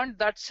 I want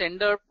that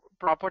sender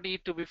property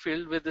to be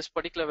filled with this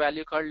particular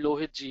value called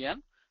Lohit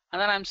GN. And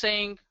then I'm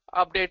saying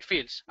update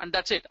fields, and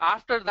that's it.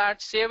 After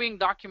that, saving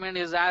document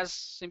is as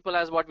simple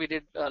as what we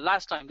did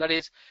last time. That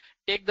is,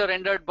 take the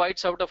rendered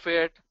bytes out of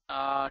it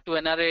to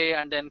an array,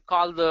 and then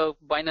call the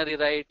binary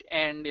write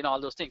and all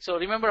those things. So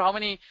remember how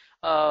many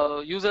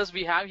users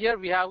we have here?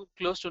 We have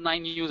close to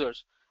 9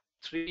 users,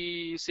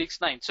 3, 6,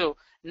 9. So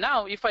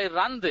now if I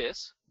run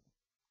this,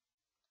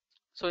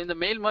 So in the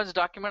mail merge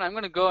document, I'm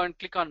going to go and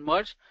click on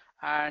merge,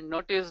 and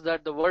notice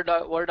that the Word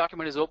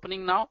document is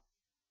opening now.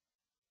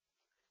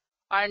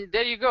 And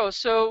there you go.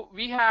 So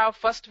we have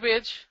first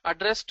page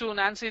addressed to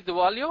Nancy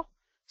Duvalio.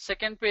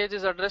 Second page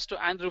is addressed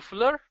to Andrew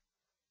Fuller.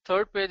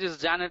 Third page is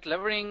Janet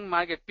Levering,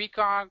 Margaret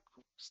Peacock,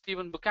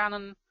 Stephen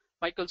Buchanan,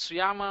 Michael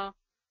Suyama,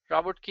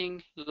 Robert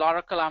King,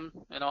 Laura Kalam,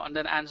 and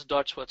then Ans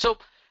Dodgeworth. So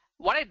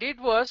what I did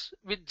was,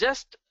 with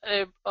just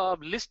a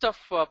list of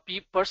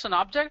person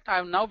object,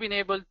 I've now been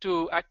able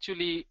to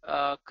actually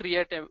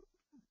create a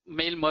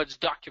mail merge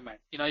document.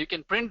 You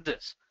can print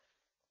this.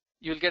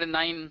 You'll get a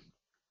 9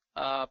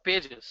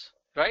 pages,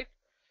 right?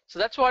 So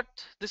that's what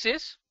this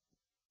is,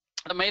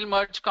 the mail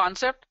merge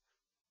concept.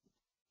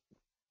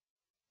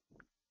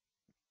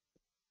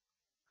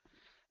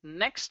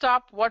 Next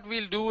up, what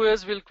we'll do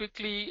is we'll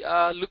quickly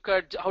look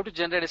at how to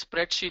generate a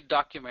spreadsheet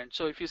document.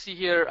 So if you see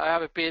here, I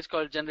have a page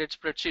called Generate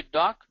Spreadsheet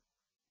Doc.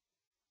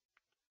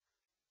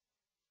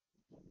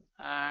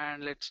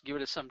 And let's give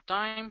it some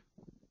time.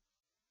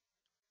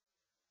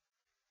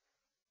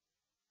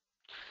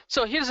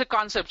 So here's the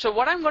concept. So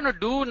what I'm going to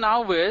do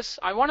now is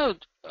I want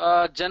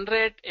to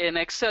generate an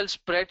Excel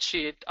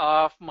spreadsheet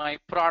of my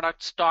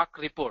product stock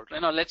report.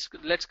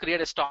 Let's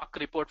create a stock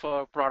report for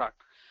our product.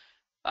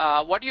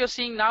 What you're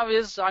seeing now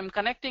is I'm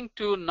connecting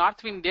to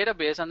Northwind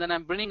database, and then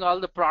I'm bringing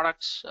all the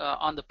products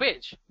on the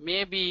page.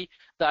 Maybe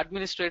the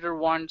administrator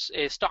wants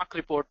a stock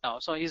report now.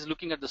 So he's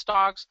looking at the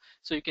stocks.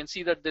 So you can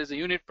see that there's a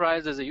unit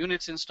price, there's a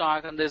units in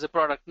stock, and there's a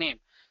product name.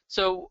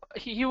 So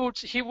he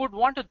would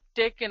want to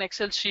take an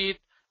Excel sheet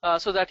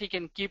so that he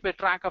can keep a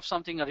track of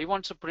something, or he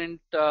wants to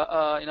print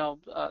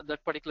that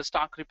particular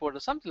stock report or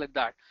something like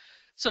that.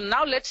 So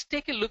now let's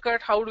take a look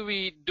at how do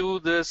we do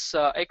this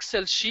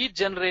Excel sheet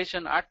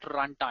generation at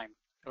runtime.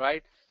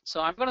 Right,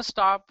 so I'm going to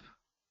stop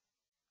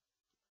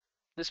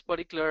this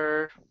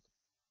particular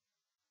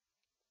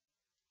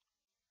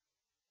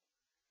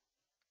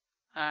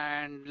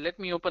and let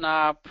me open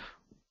up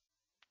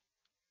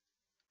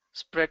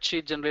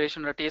spreadsheet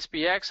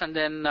generation.aspx, and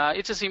then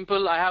it's a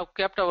simple. I have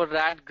kept our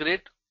RAD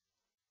grid.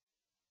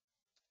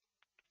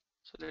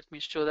 So let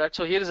me show that.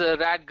 So here is a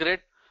RAD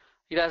grid.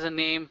 It has a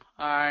name,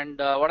 and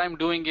what I'm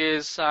doing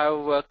is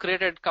I've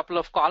created a couple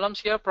of columns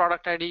here: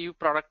 product ID,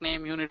 product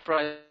name, unit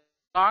price,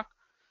 stock.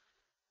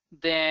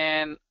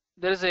 Then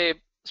there is a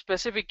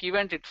specific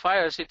event it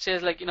fires. It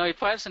says, like, it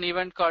fires an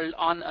event called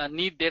on a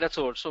need data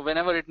source. So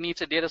whenever it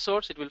needs a data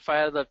source, it will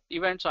fire that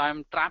event. So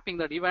I'm trapping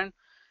that event.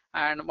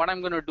 And what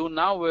I'm going to do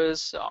now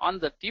is on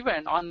that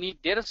event, on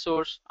need data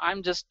source,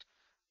 I'm just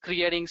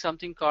creating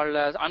something called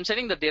as, I'm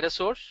setting the data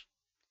source.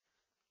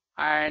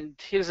 And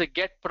here's a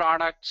get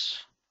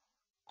products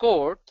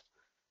code.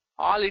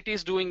 All it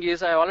is doing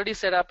is I already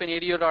set up an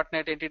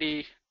ADO.NET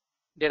entity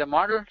data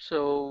model.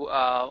 So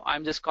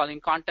I'm just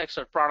calling context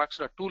or products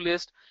or to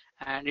list,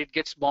 and it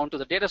gets bound to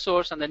the data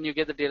source, and then you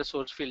get the data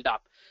source filled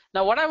up.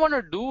 Now what I want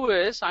to do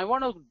is I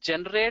want to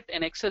generate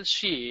an Excel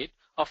sheet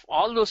of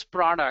all those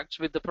products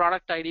with the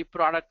product ID,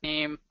 product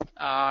name,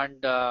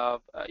 and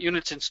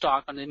units in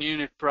stock, and then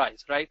unit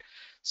price, right?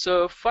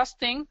 So first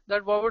thing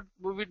that what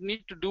we would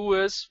need to do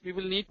is we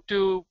will need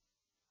to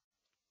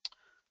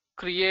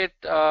create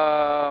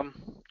a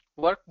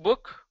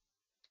workbook.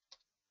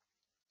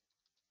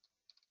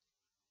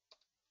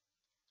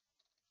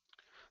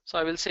 So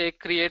I will say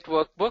create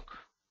workbook,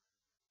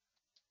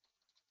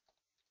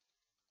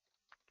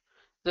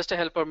 just a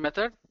helper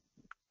method.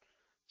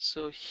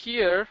 So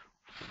here,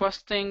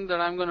 first thing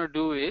that I'm going to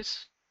do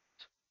is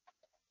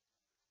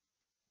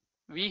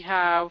we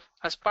have,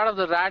 as part of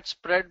the RAD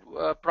spread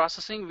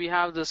processing, we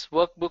have this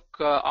workbook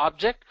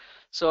object.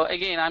 So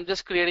again, I'm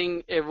just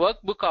creating a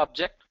workbook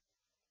object,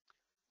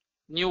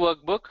 new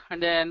workbook,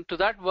 and then to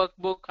that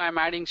workbook, I'm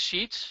adding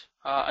sheets.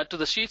 To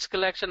the sheets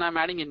collection, I'm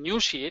adding a new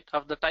sheet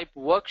of the type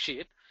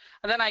worksheet.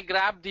 And then I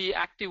grab the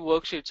active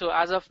worksheet. So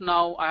as of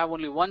now, I have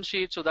only one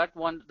sheet. So that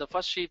one, the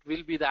first sheet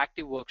will be the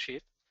active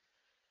worksheet.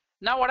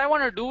 Now what I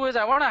want to do is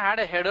I want to add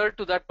a header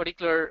to that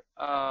particular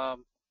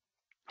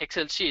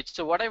Excel sheet.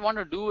 So what I want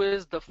to do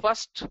is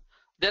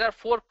there are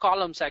 4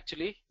 columns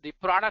actually: the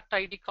product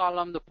ID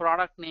column, the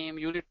product name,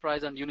 unit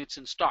price, and units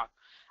in stock.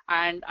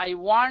 And I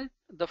want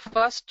the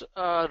first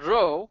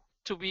row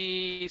to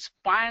be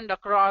spanned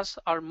across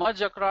or merge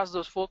across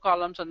those 4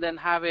 columns, and then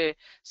have a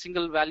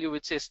single value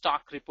which says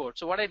stock report.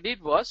 So what I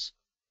did was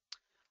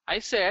I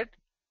said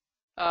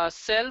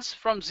cells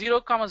from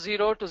 0,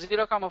 0 to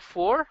 0,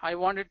 4, I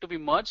want it to be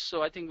merged.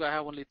 So I think I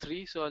have only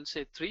 3, so I'll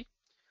say 3.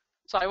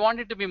 So I want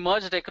it to be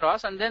merged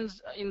across, and then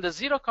in the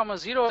 0,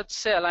 0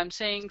 cell, I'm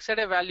saying set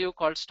a value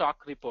called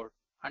stock report.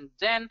 And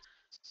then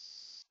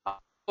of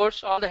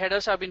course all the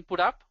headers have been put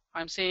up.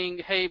 I'm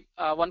saying, hey,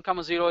 1,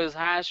 0 is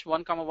hash,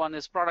 1, 1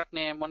 is product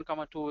name, 1,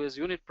 2 is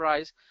unit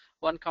price,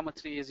 1,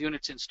 3 is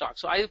units in stock.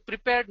 So I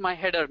prepared my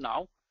header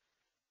now.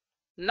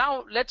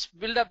 Now let's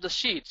build up the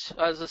sheets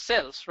as the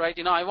cells, right?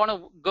 I want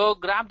to go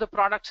grab the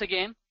products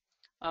again.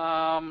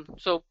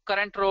 So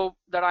current row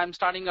that I'm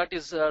starting at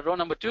is row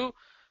number 2.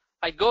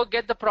 I go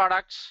get the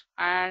products,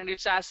 and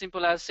it's as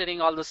simple as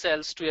setting all the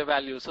cells to a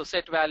value. So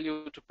set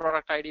value to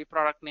product ID,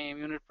 product name,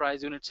 unit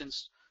price, units in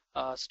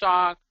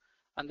stock,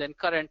 and then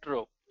current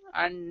row.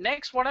 And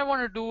next, what I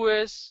want to do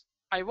is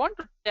I want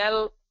to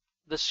tell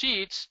the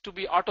sheets to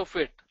be auto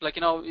fit. Like,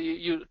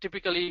 you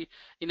typically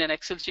in an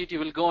Excel sheet, you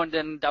will go and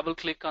then double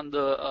click on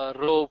the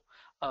row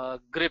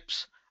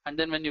grips. And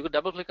then when you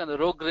double click on the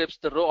row grips,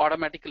 the row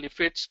automatically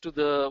fits to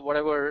the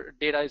whatever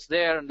data is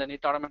there, and then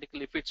it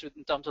automatically fits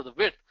in terms of the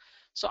width.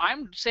 So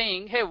I'm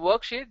saying, hey,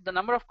 worksheet, the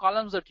number of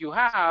columns that you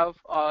have,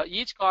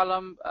 each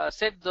column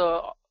set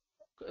the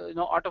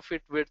auto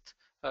fit width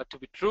to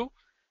be true.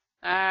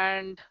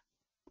 And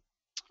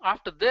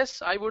after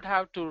this, I would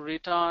have to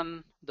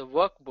return the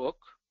workbook,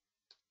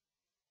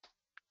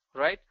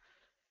 right?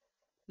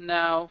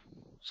 Now,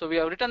 so we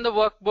have written the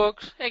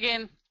workbook.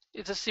 Again,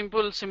 it's a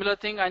simple, similar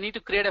thing. I need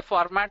to create a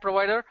format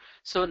provider.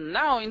 So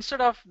now,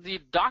 instead of the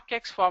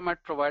docx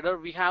format provider,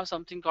 we have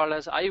something called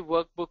as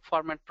iWorkbook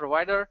format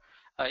provider.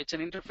 It's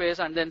an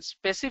interface, and then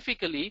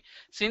specifically,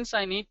 since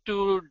I need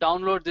to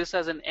download this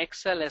as an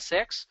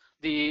XLSX,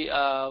 the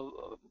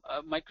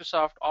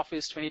Microsoft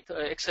Office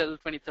Excel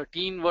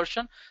 2013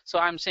 version, so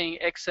I'm saying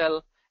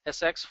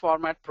XLSX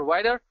format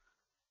provider,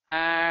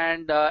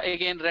 and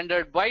again,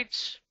 rendered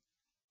bytes.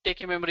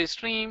 Take a memory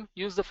stream,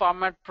 use the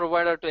format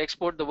provider to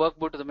export the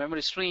workbook to the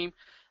memory stream.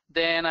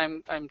 Then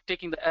I'm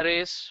taking the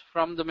arrays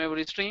from the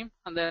memory stream,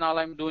 and then all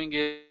I'm doing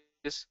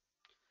is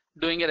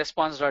doing a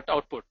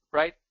response.output,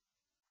 right?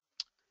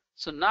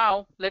 So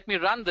now let me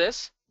run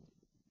this.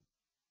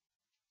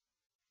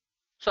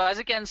 So as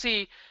you can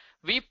see,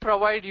 we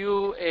provide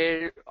you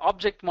a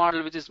object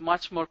model which is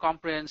much more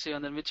comprehensive,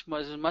 and then which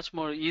is much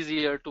more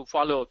easier to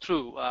follow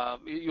through.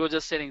 You're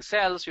just setting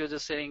cells, you're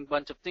just setting a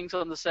bunch of things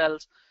on the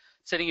cells,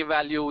 setting a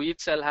value.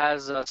 Each cell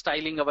has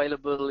styling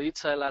available, each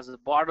cell has a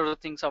border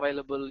things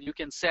available. You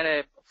can set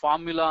a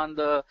formula on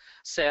the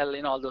cell,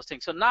 all those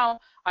things. So now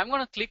I'm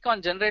going to click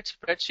on generate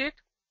spreadsheet.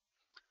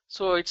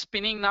 So it's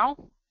spinning now.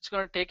 It's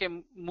going to take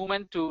a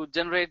moment to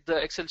generate the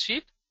Excel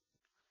sheet,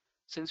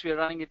 since we are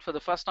running it for the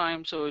first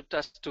time. So it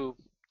has to,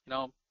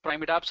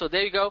 prime it up. So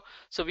there you go.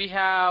 So we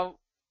have,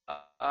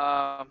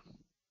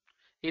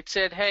 it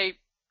said, hey,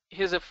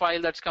 here's a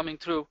file that's coming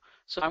through.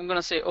 So I'm going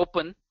to say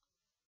open.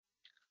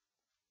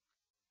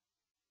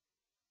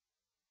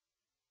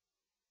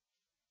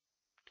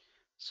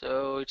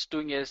 So it's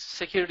doing a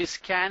security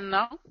scan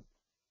now.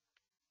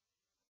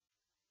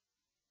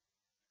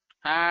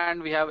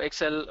 And we have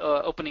Excel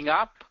opening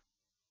up.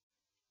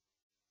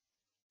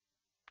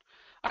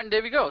 And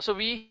there we go. So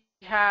we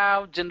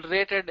have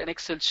generated an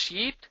Excel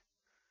sheet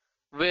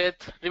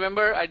with,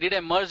 remember, I did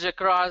a merge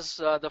across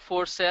the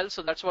 4 cells.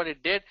 So that's what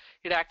it did.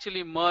 It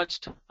actually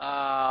merged,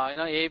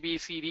 A, B,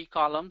 C, D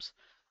columns.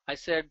 I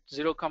said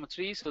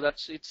 0,3, so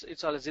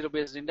it's all a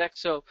zero-based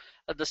index. So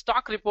the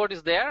stock report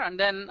is there, and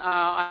then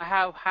I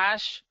have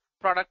hash,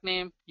 product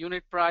name,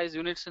 unit price,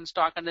 units in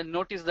stock, and then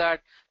notice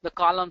that the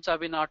columns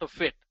have been auto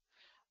fit.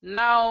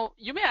 Now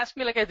you may ask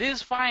me, like, this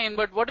is fine,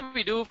 but what do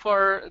we do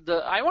for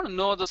I want to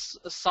know the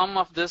sum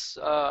of this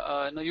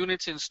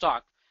units in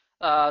stock.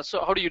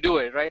 So how do you do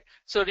it, right?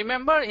 So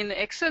remember, in the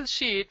Excel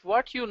sheet,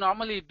 what you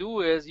normally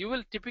do is you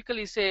will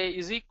typically say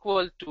is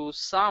equal to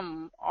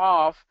sum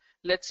of,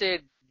 let's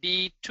say,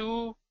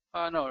 D3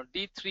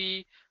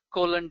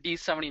 colon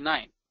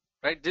D79,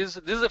 right? This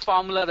is a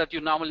formula that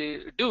you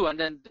normally do, and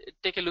then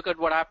take a look at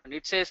what happened.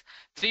 It says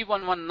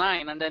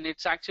 3119, and then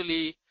it's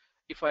actually,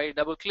 if I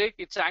double click,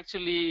 it's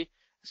actually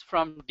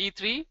from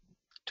D3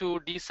 to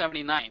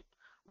D79.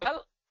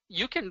 Well,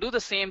 you can do the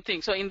same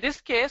thing. So in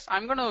this case,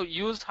 I'm going to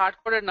use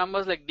hard-coded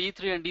numbers like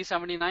D3 and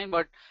D79,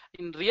 but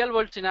in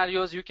real-world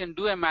scenarios, you can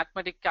do a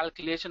mathematical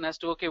calculation as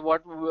to, okay,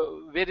 where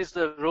is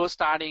the row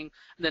starting,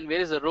 and then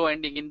where is the row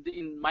ending.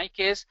 In my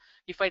case,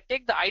 if I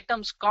take the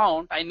items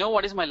count, I know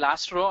what is my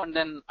last row, and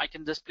then I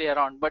can just play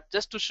around. But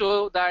just to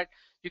show that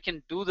you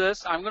can do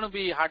this, I'm going to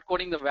be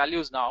hard-coding the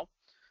values now.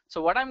 So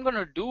what I'm going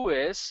to do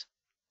is,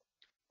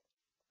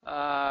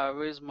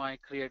 where's my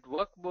create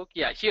workbook?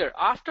 Yeah, here.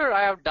 After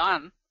I have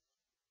done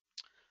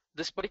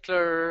this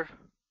particular,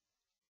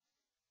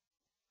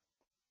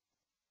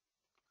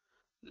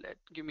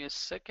 give me a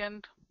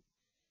second.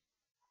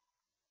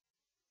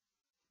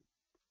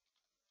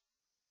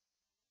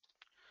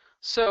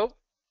 So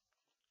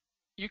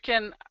you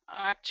can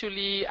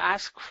actually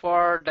ask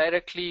for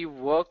directly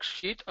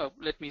worksheet. Oh,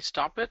 let me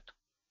stop it.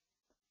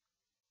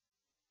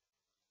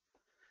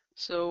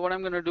 So what I'm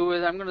going to do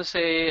is I'm going to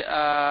say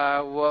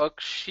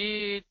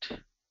worksheet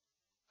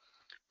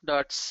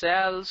dot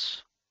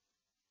cells,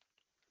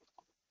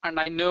 and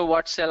I know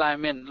what cell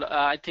I'm in.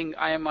 I think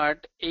I am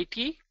at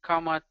 80,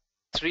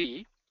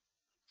 3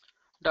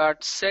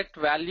 dot set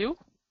value.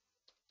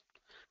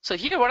 So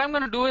here, what I'm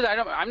going to do is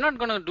I'm not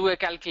going to do a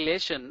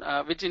calculation,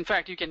 which in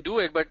fact you can do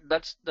it, but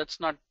that's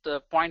not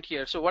the point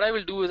here. So what I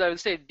will do is I will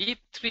say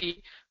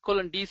D3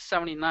 colon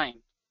D79,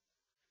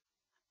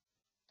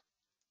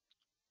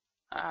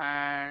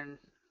 and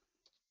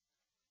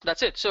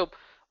that's it. So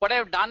what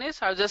I've done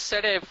is I've just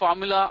set a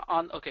formula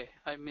on, okay,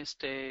 I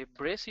missed a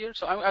brace here.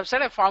 So I've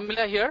set a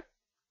formula here,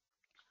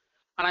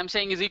 and I'm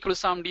saying is equal to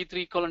sum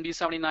D3 colon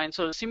D79.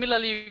 So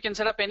similarly, you can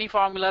set up any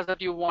formulas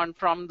that you want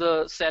from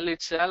the cell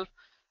itself.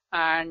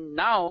 And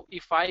now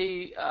if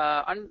I,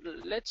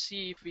 let's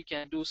see if we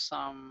can do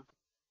some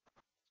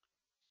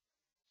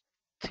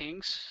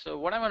things. So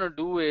what I'm going to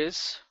do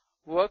is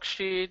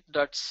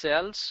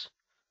worksheet.cells,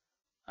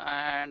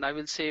 and I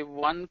will say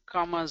 1,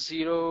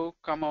 0,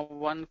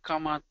 1,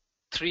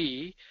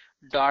 3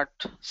 dot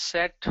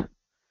set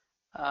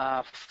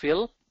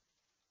fill,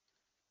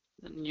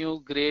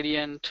 new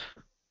gradient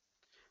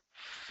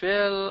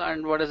fill,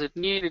 and what does it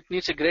need? It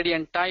needs a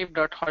gradient type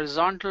dot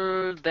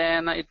horizontal,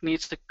 then it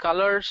needs the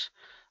colors.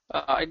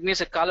 It needs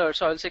a color,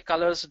 so I'll say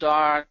colors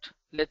dot,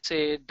 let's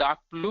say dark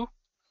blue,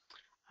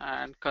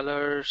 and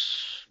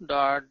colors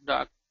dot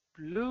dark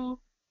blue.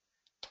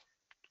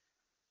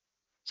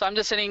 So I'm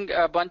just setting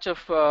a bunch of,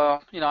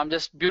 I'm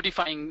just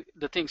beautifying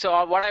the thing.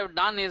 So what I've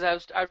done is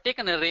I've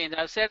taken a range.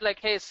 I've said like,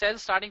 hey,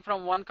 cells starting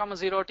from 1,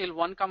 0 till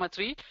 1,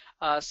 3,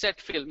 set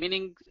fill,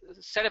 meaning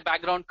set a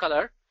background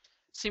color.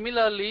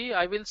 Similarly,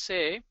 I will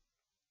say,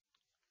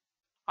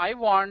 I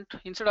want,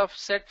 instead of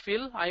set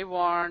fill, I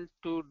want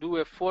to do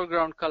a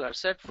foreground color.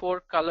 Set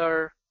for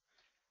color.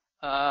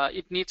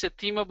 It needs a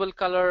themable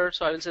color,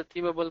 so I will say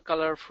themable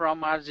color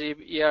from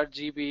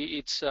ARGB.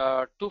 It's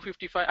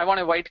 255. I want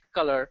a white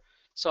color,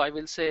 so I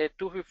will say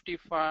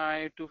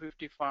 255,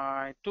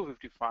 255,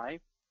 255.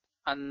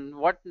 And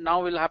what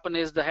now will happen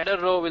is the header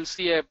row will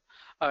see a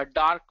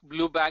dark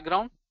blue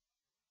background.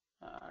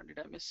 Did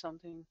I miss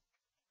something?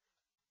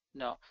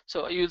 No.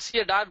 So you'll see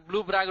a dark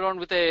blue background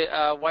with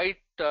a white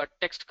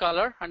text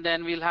color, and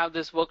then we'll have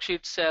this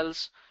worksheet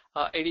cells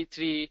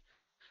 83.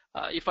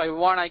 If I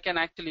want, I can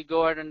actually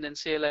go ahead and then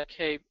say like,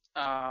 hey,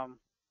 I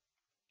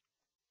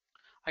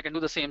can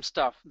do the same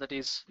stuff. That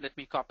is, let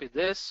me copy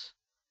this.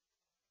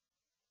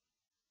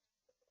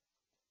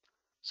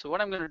 So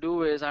what I'm going to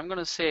do is I'm going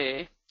to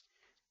say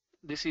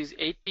this is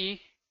 80,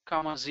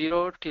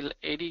 0 till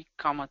 80,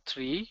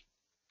 3.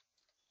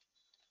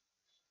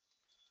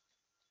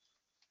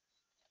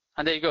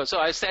 And there you go. So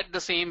I set the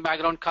same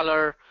background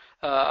color,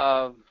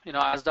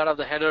 as that of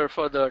the header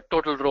for the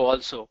total row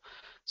also.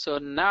 So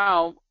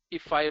now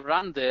if I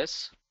run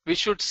this, we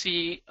should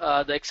see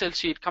the Excel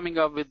sheet coming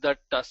up with that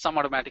sum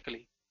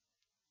automatically.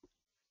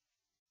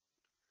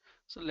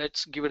 So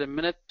let's give it a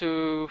minute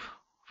for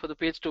the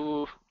page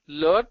to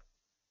load.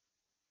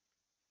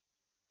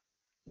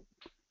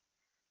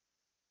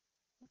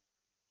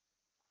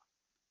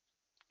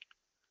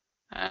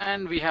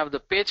 And we have the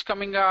page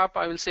coming up.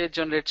 I will say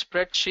generate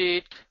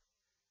spreadsheet.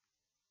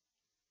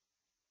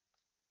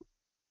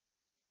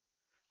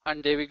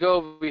 And there we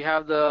go. We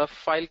have the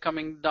file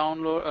coming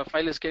download.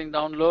 File is getting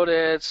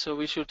downloaded. So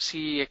we should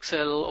see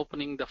Excel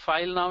opening the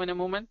file now in a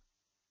moment.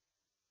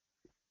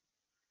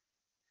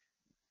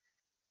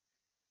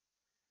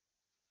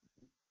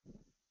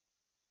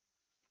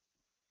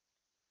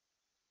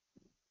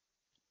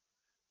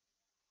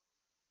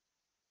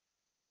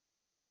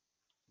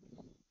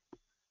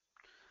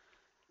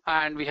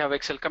 And we have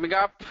Excel coming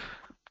up.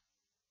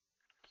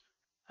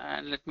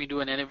 And let me do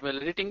an enable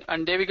editing.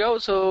 And there we go.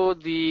 So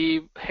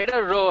the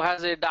header row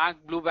has a dark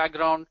blue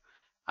background,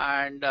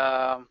 and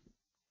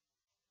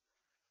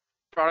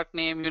product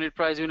name, unit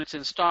price, units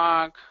in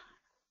stock.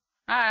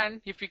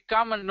 And if you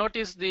come and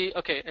notice the,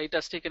 okay, it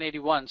has taken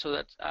 81. So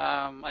that's,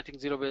 I think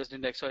zero-based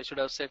index. So I should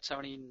have said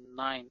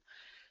 79.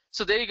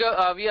 So there you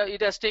go.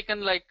 It has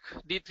taken like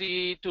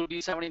D3 to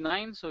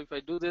D79. So if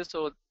I do this,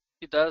 so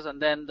it does.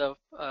 And then the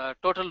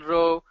total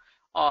row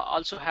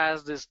also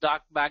has this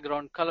dark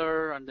background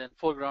color, and then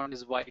foreground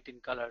is white in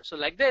color. So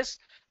like this,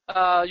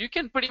 you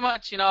can pretty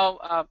much,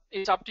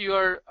 it's up to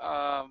your,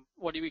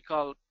 what do we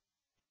call,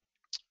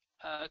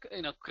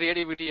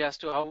 creativity as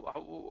to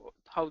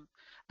how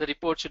the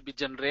report should be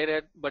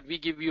generated, but we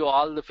give you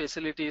all the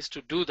facilities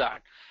to do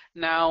that.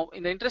 Now,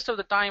 in the interest of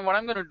the time, what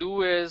I'm going to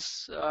do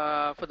is,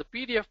 for the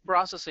PDF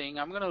processing,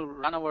 I'm going to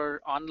run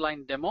our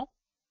online demo.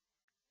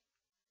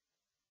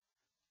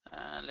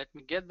 Let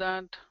me get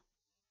that.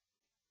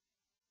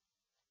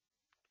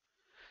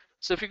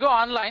 So if you go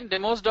online,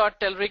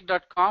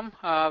 demos.telerik.com,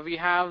 we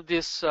have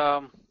this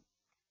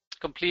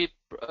complete,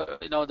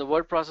 the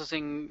word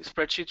processing,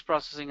 spreadsheets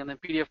processing, and then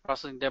PDF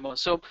processing demo.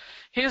 So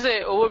here's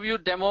an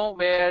overview demo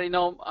where,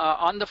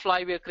 on the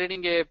fly, we are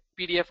creating a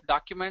PDF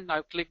document.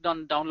 I've clicked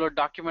on download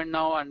document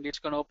now, and it's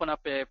going to open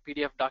up a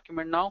PDF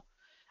document now.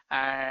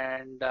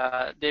 And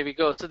there we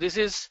go. So this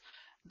is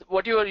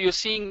what you're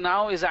seeing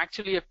now is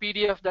actually a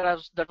PDF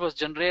that was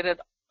generated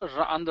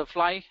on the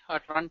fly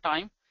at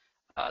runtime.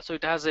 So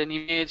it has an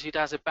image, it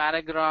has a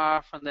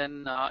paragraph, and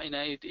then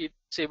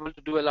it's able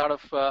to do a lot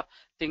of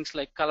things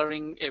like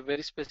coloring a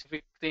very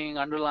specific thing,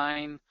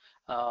 underline,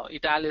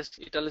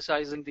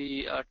 italicizing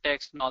the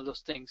text, and all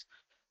those things.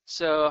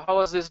 So how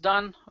was this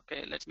done?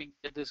 Okay, let me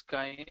get this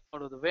guy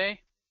out of the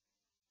way.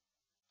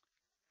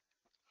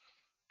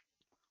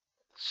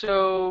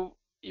 So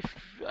if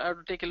I have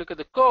to take a look at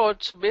the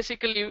code, so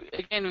basically,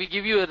 again, we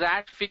give you a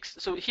rat fix.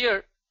 So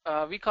here,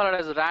 we call it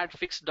as a RAD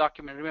fixed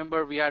document.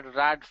 Remember, we had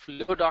RAD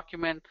flow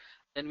document,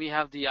 then we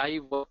have the I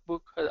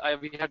workbook.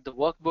 We had the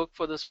workbook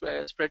for the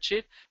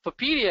spreadsheet. For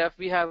PDF,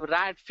 we have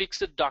RAD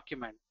fixed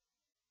document.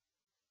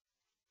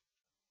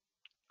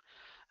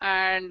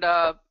 And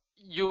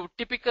you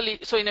typically,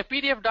 so in a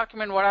PDF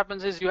document, what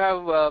happens is you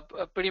have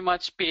pretty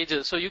much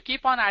pages. So you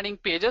keep on adding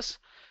pages.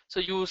 So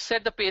you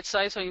set the page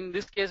size. So in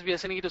this case, we are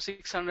setting it to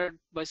 600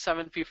 by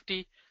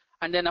 750.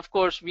 And then, of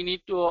course, we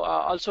need to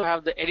also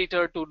have the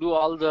editor to do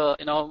all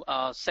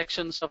the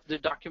sections of the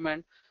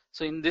document.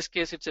 So in this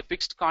case, it's a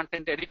fixed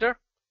content editor.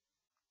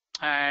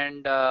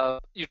 And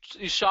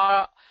you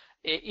saw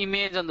an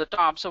image on the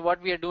top. So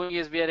what we are doing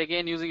is we are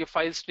again using a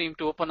file stream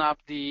to open up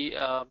the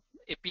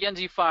a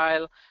PNG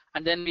file,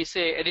 and then we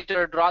say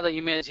editor, draw the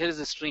image. Here is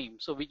the stream.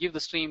 So we give the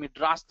stream, it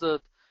draws the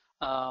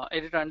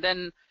editor, and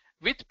then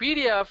with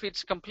PDF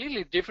it's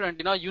completely different.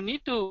 You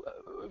need to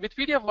with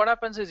PDF, what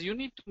happens is you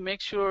need to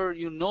make sure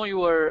you know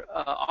your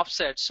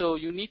offsets. So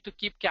you need to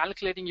keep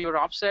calculating your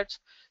offsets.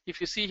 If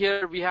you see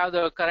here, we have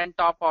the current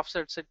top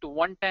offset set to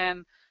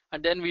 110,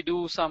 and then we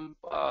do some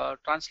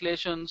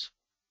translations.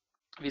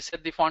 We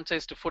set the font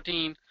size to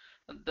 14.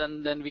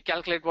 Then we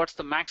calculate what's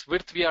the max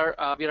width we are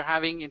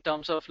having in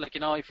terms of, like,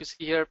 if you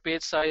see here,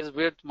 page size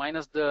width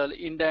minus the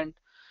indent.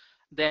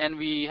 Then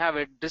we have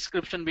a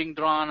description being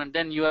drawn, and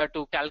then you have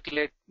to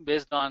calculate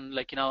based on,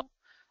 like,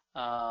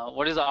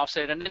 what is the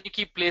offset, and then you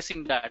keep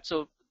placing that.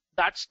 So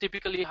that's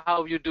typically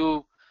how you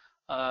do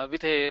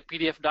with a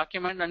PDF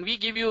document. And we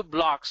give you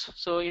blocks.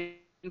 So in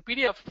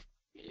PDF,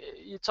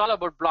 it's all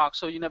about blocks.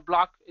 So in a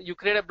block, you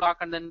create a block,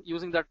 and then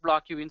using that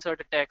block, you insert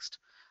a text.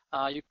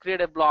 You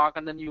create a block,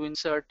 and then you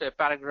insert a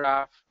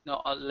paragraph,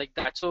 like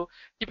that. So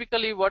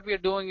typically what we are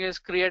doing is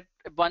create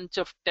a bunch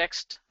of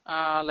text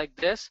like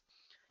this,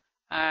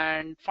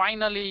 and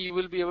finally you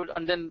will be able to,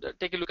 and then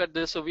take a look at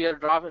this. So we are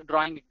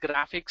drawing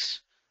graphics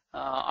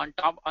on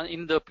top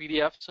in the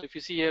PDF. So if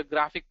you see here,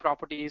 graphic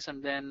properties,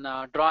 and then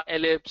draw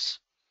ellipse.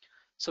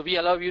 So we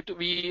allow you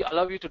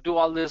to do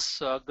all this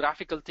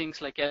graphical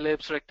things like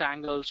ellipse,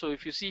 rectangle. So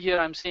if you see here,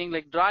 I'm saying,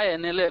 like, draw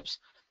an ellipse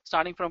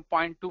starting from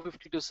point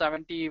 250 to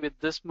 70 with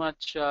this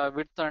much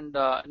width and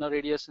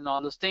radius and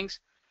all those things.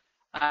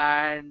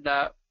 And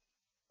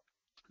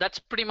that's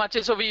pretty much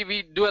it. So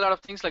we do a lot of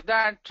things like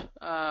that,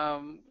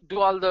 do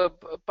all the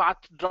path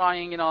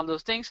drawing and all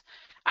those things.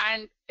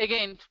 And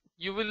again,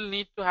 you will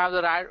need to have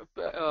the RAD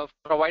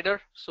provider.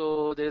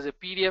 So there's a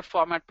PDF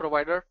format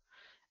provider,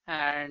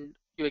 and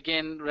you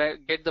again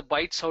get the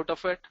bytes out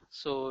of it.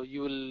 So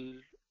you will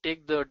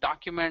take the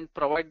document,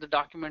 provide the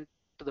document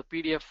to the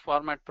PDF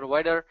format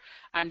provider,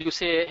 and you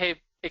say,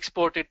 hey,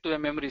 export it to a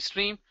memory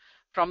stream.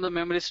 From the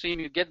memory stream,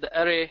 you get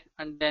the array,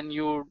 and then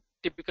you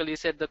typically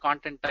set the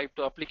content type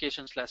to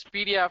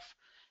application/PDF,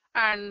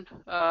 and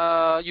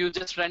you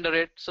just render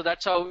it. So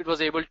that's how it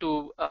was able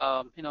to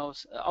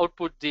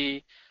output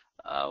the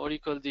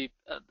the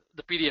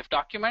PDF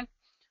document.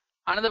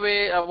 Another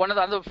way, one of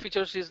the other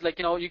features is, like,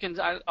 you can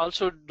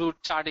also do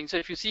charting. So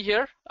if you see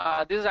here,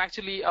 this is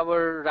actually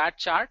our RAD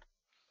chart,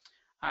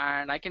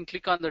 and I can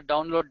click on the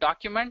download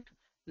document.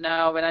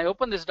 Now when I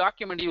open this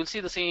document, you will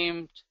see the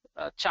same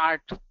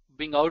chart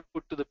being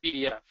output to the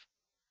PDF.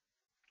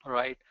 All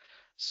right,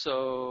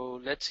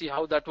 so let's see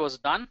how that was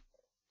done.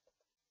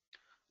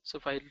 So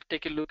if I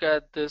take a look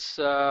at this,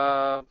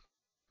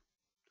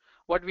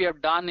 what we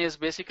have done is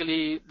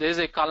basically there's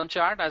a column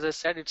chart. As I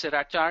said, it's a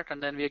RAD chart,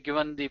 and then we are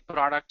given the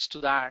products to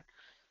that.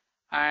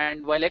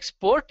 And while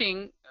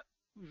exporting,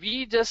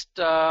 we just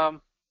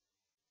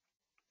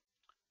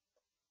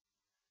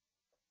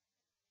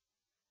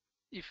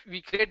if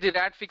we create the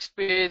RAD fixed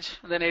page,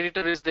 then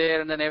editor is there,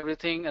 and then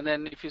everything. And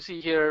then if you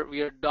see here,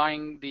 we are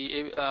doing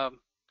the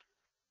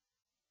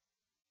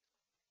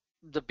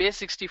base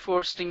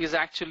 64 string is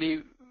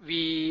actually,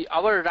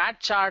 our RAD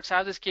charts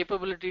have this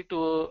capability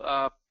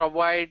to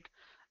provide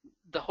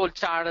the whole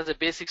chart as a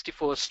base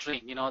 64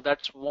 string.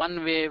 That's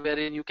one way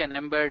wherein you can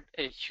embed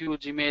a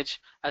huge image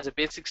as a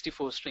base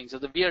 64 string. So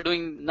we are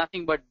doing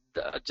nothing but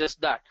just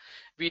that.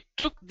 We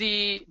took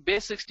the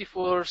base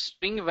 64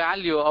 string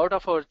value out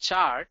of our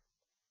chart,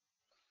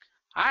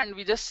 and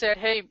we just said,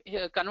 hey,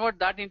 convert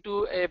that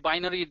into a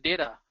binary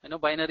data,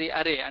 binary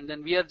array, and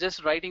then we are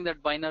just writing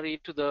that binary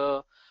to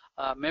the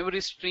memory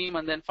stream,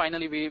 and then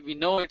finally we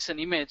know it's an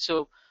image.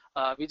 So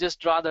we just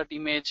draw that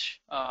image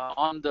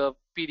on the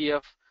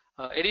PDF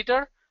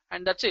editor,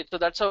 and that's it. So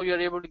that's how you are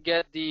able to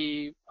get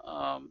the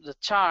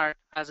chart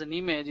as an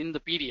image in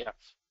the PDF,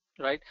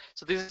 right?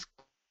 So this is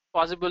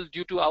possible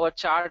due to our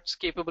chart's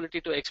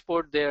capability to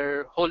export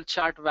their whole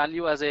chart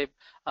value as a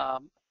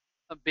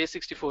base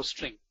 64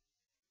 string.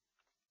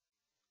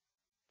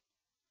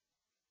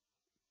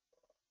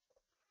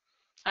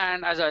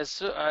 And as I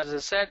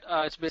said,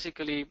 it's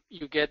basically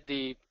you get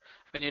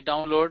when you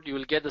download, you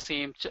will get the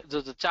same.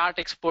 The chart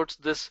exports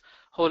this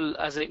whole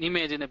as an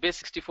image in a base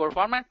 64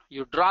 format.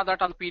 You draw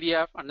that on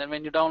PDF, and then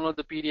when you download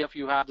the PDF,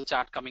 you have the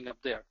chart coming up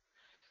there.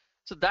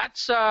 So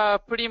that's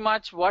pretty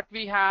much what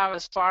we have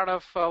as part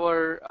of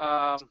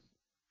our.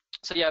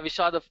 So yeah, we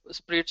saw the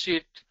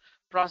spreadsheet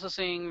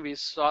processing, we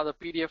saw the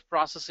PDF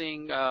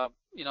processing,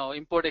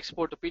 import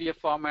export to PDF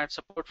format,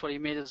 support for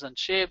images and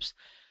shapes.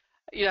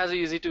 It has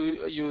easy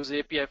to use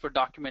API for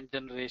document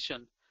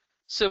generation.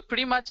 So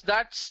pretty much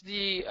that's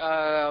the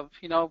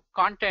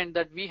content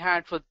that we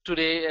had for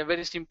today. A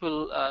very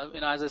simple,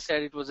 as I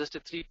said, it was just a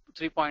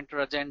three-pointer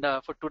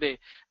agenda for today,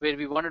 where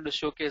we wanted to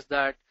showcase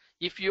that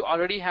if you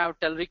already have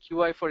Telerik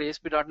UI for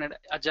ASP.NET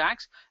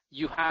Ajax,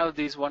 you have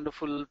these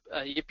wonderful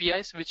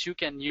APIs which you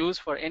can use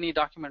for any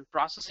document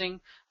processing.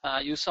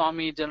 You saw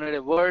me generate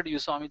a Word, you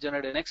saw me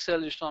generate an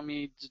Excel, you saw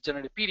me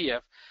generate a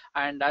PDF.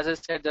 And as I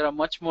said, there are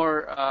much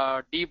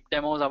more deep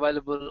demos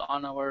available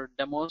on our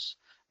demos.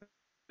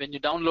 When you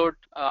download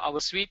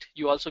our suite,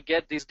 you also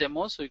get these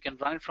demos, so you can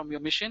run it from your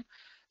machine.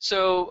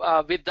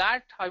 So with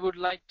that, I would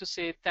like to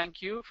say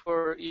thank you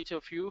for each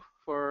of you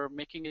for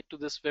making it to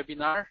this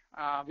webinar.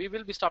 We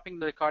will be stopping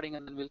the recording,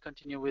 and then we'll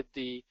continue with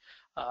the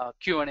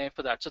Q&A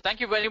for that. So thank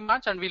you very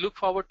much, and we look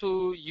forward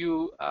to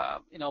you,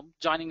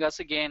 joining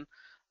us again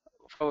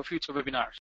for future webinars.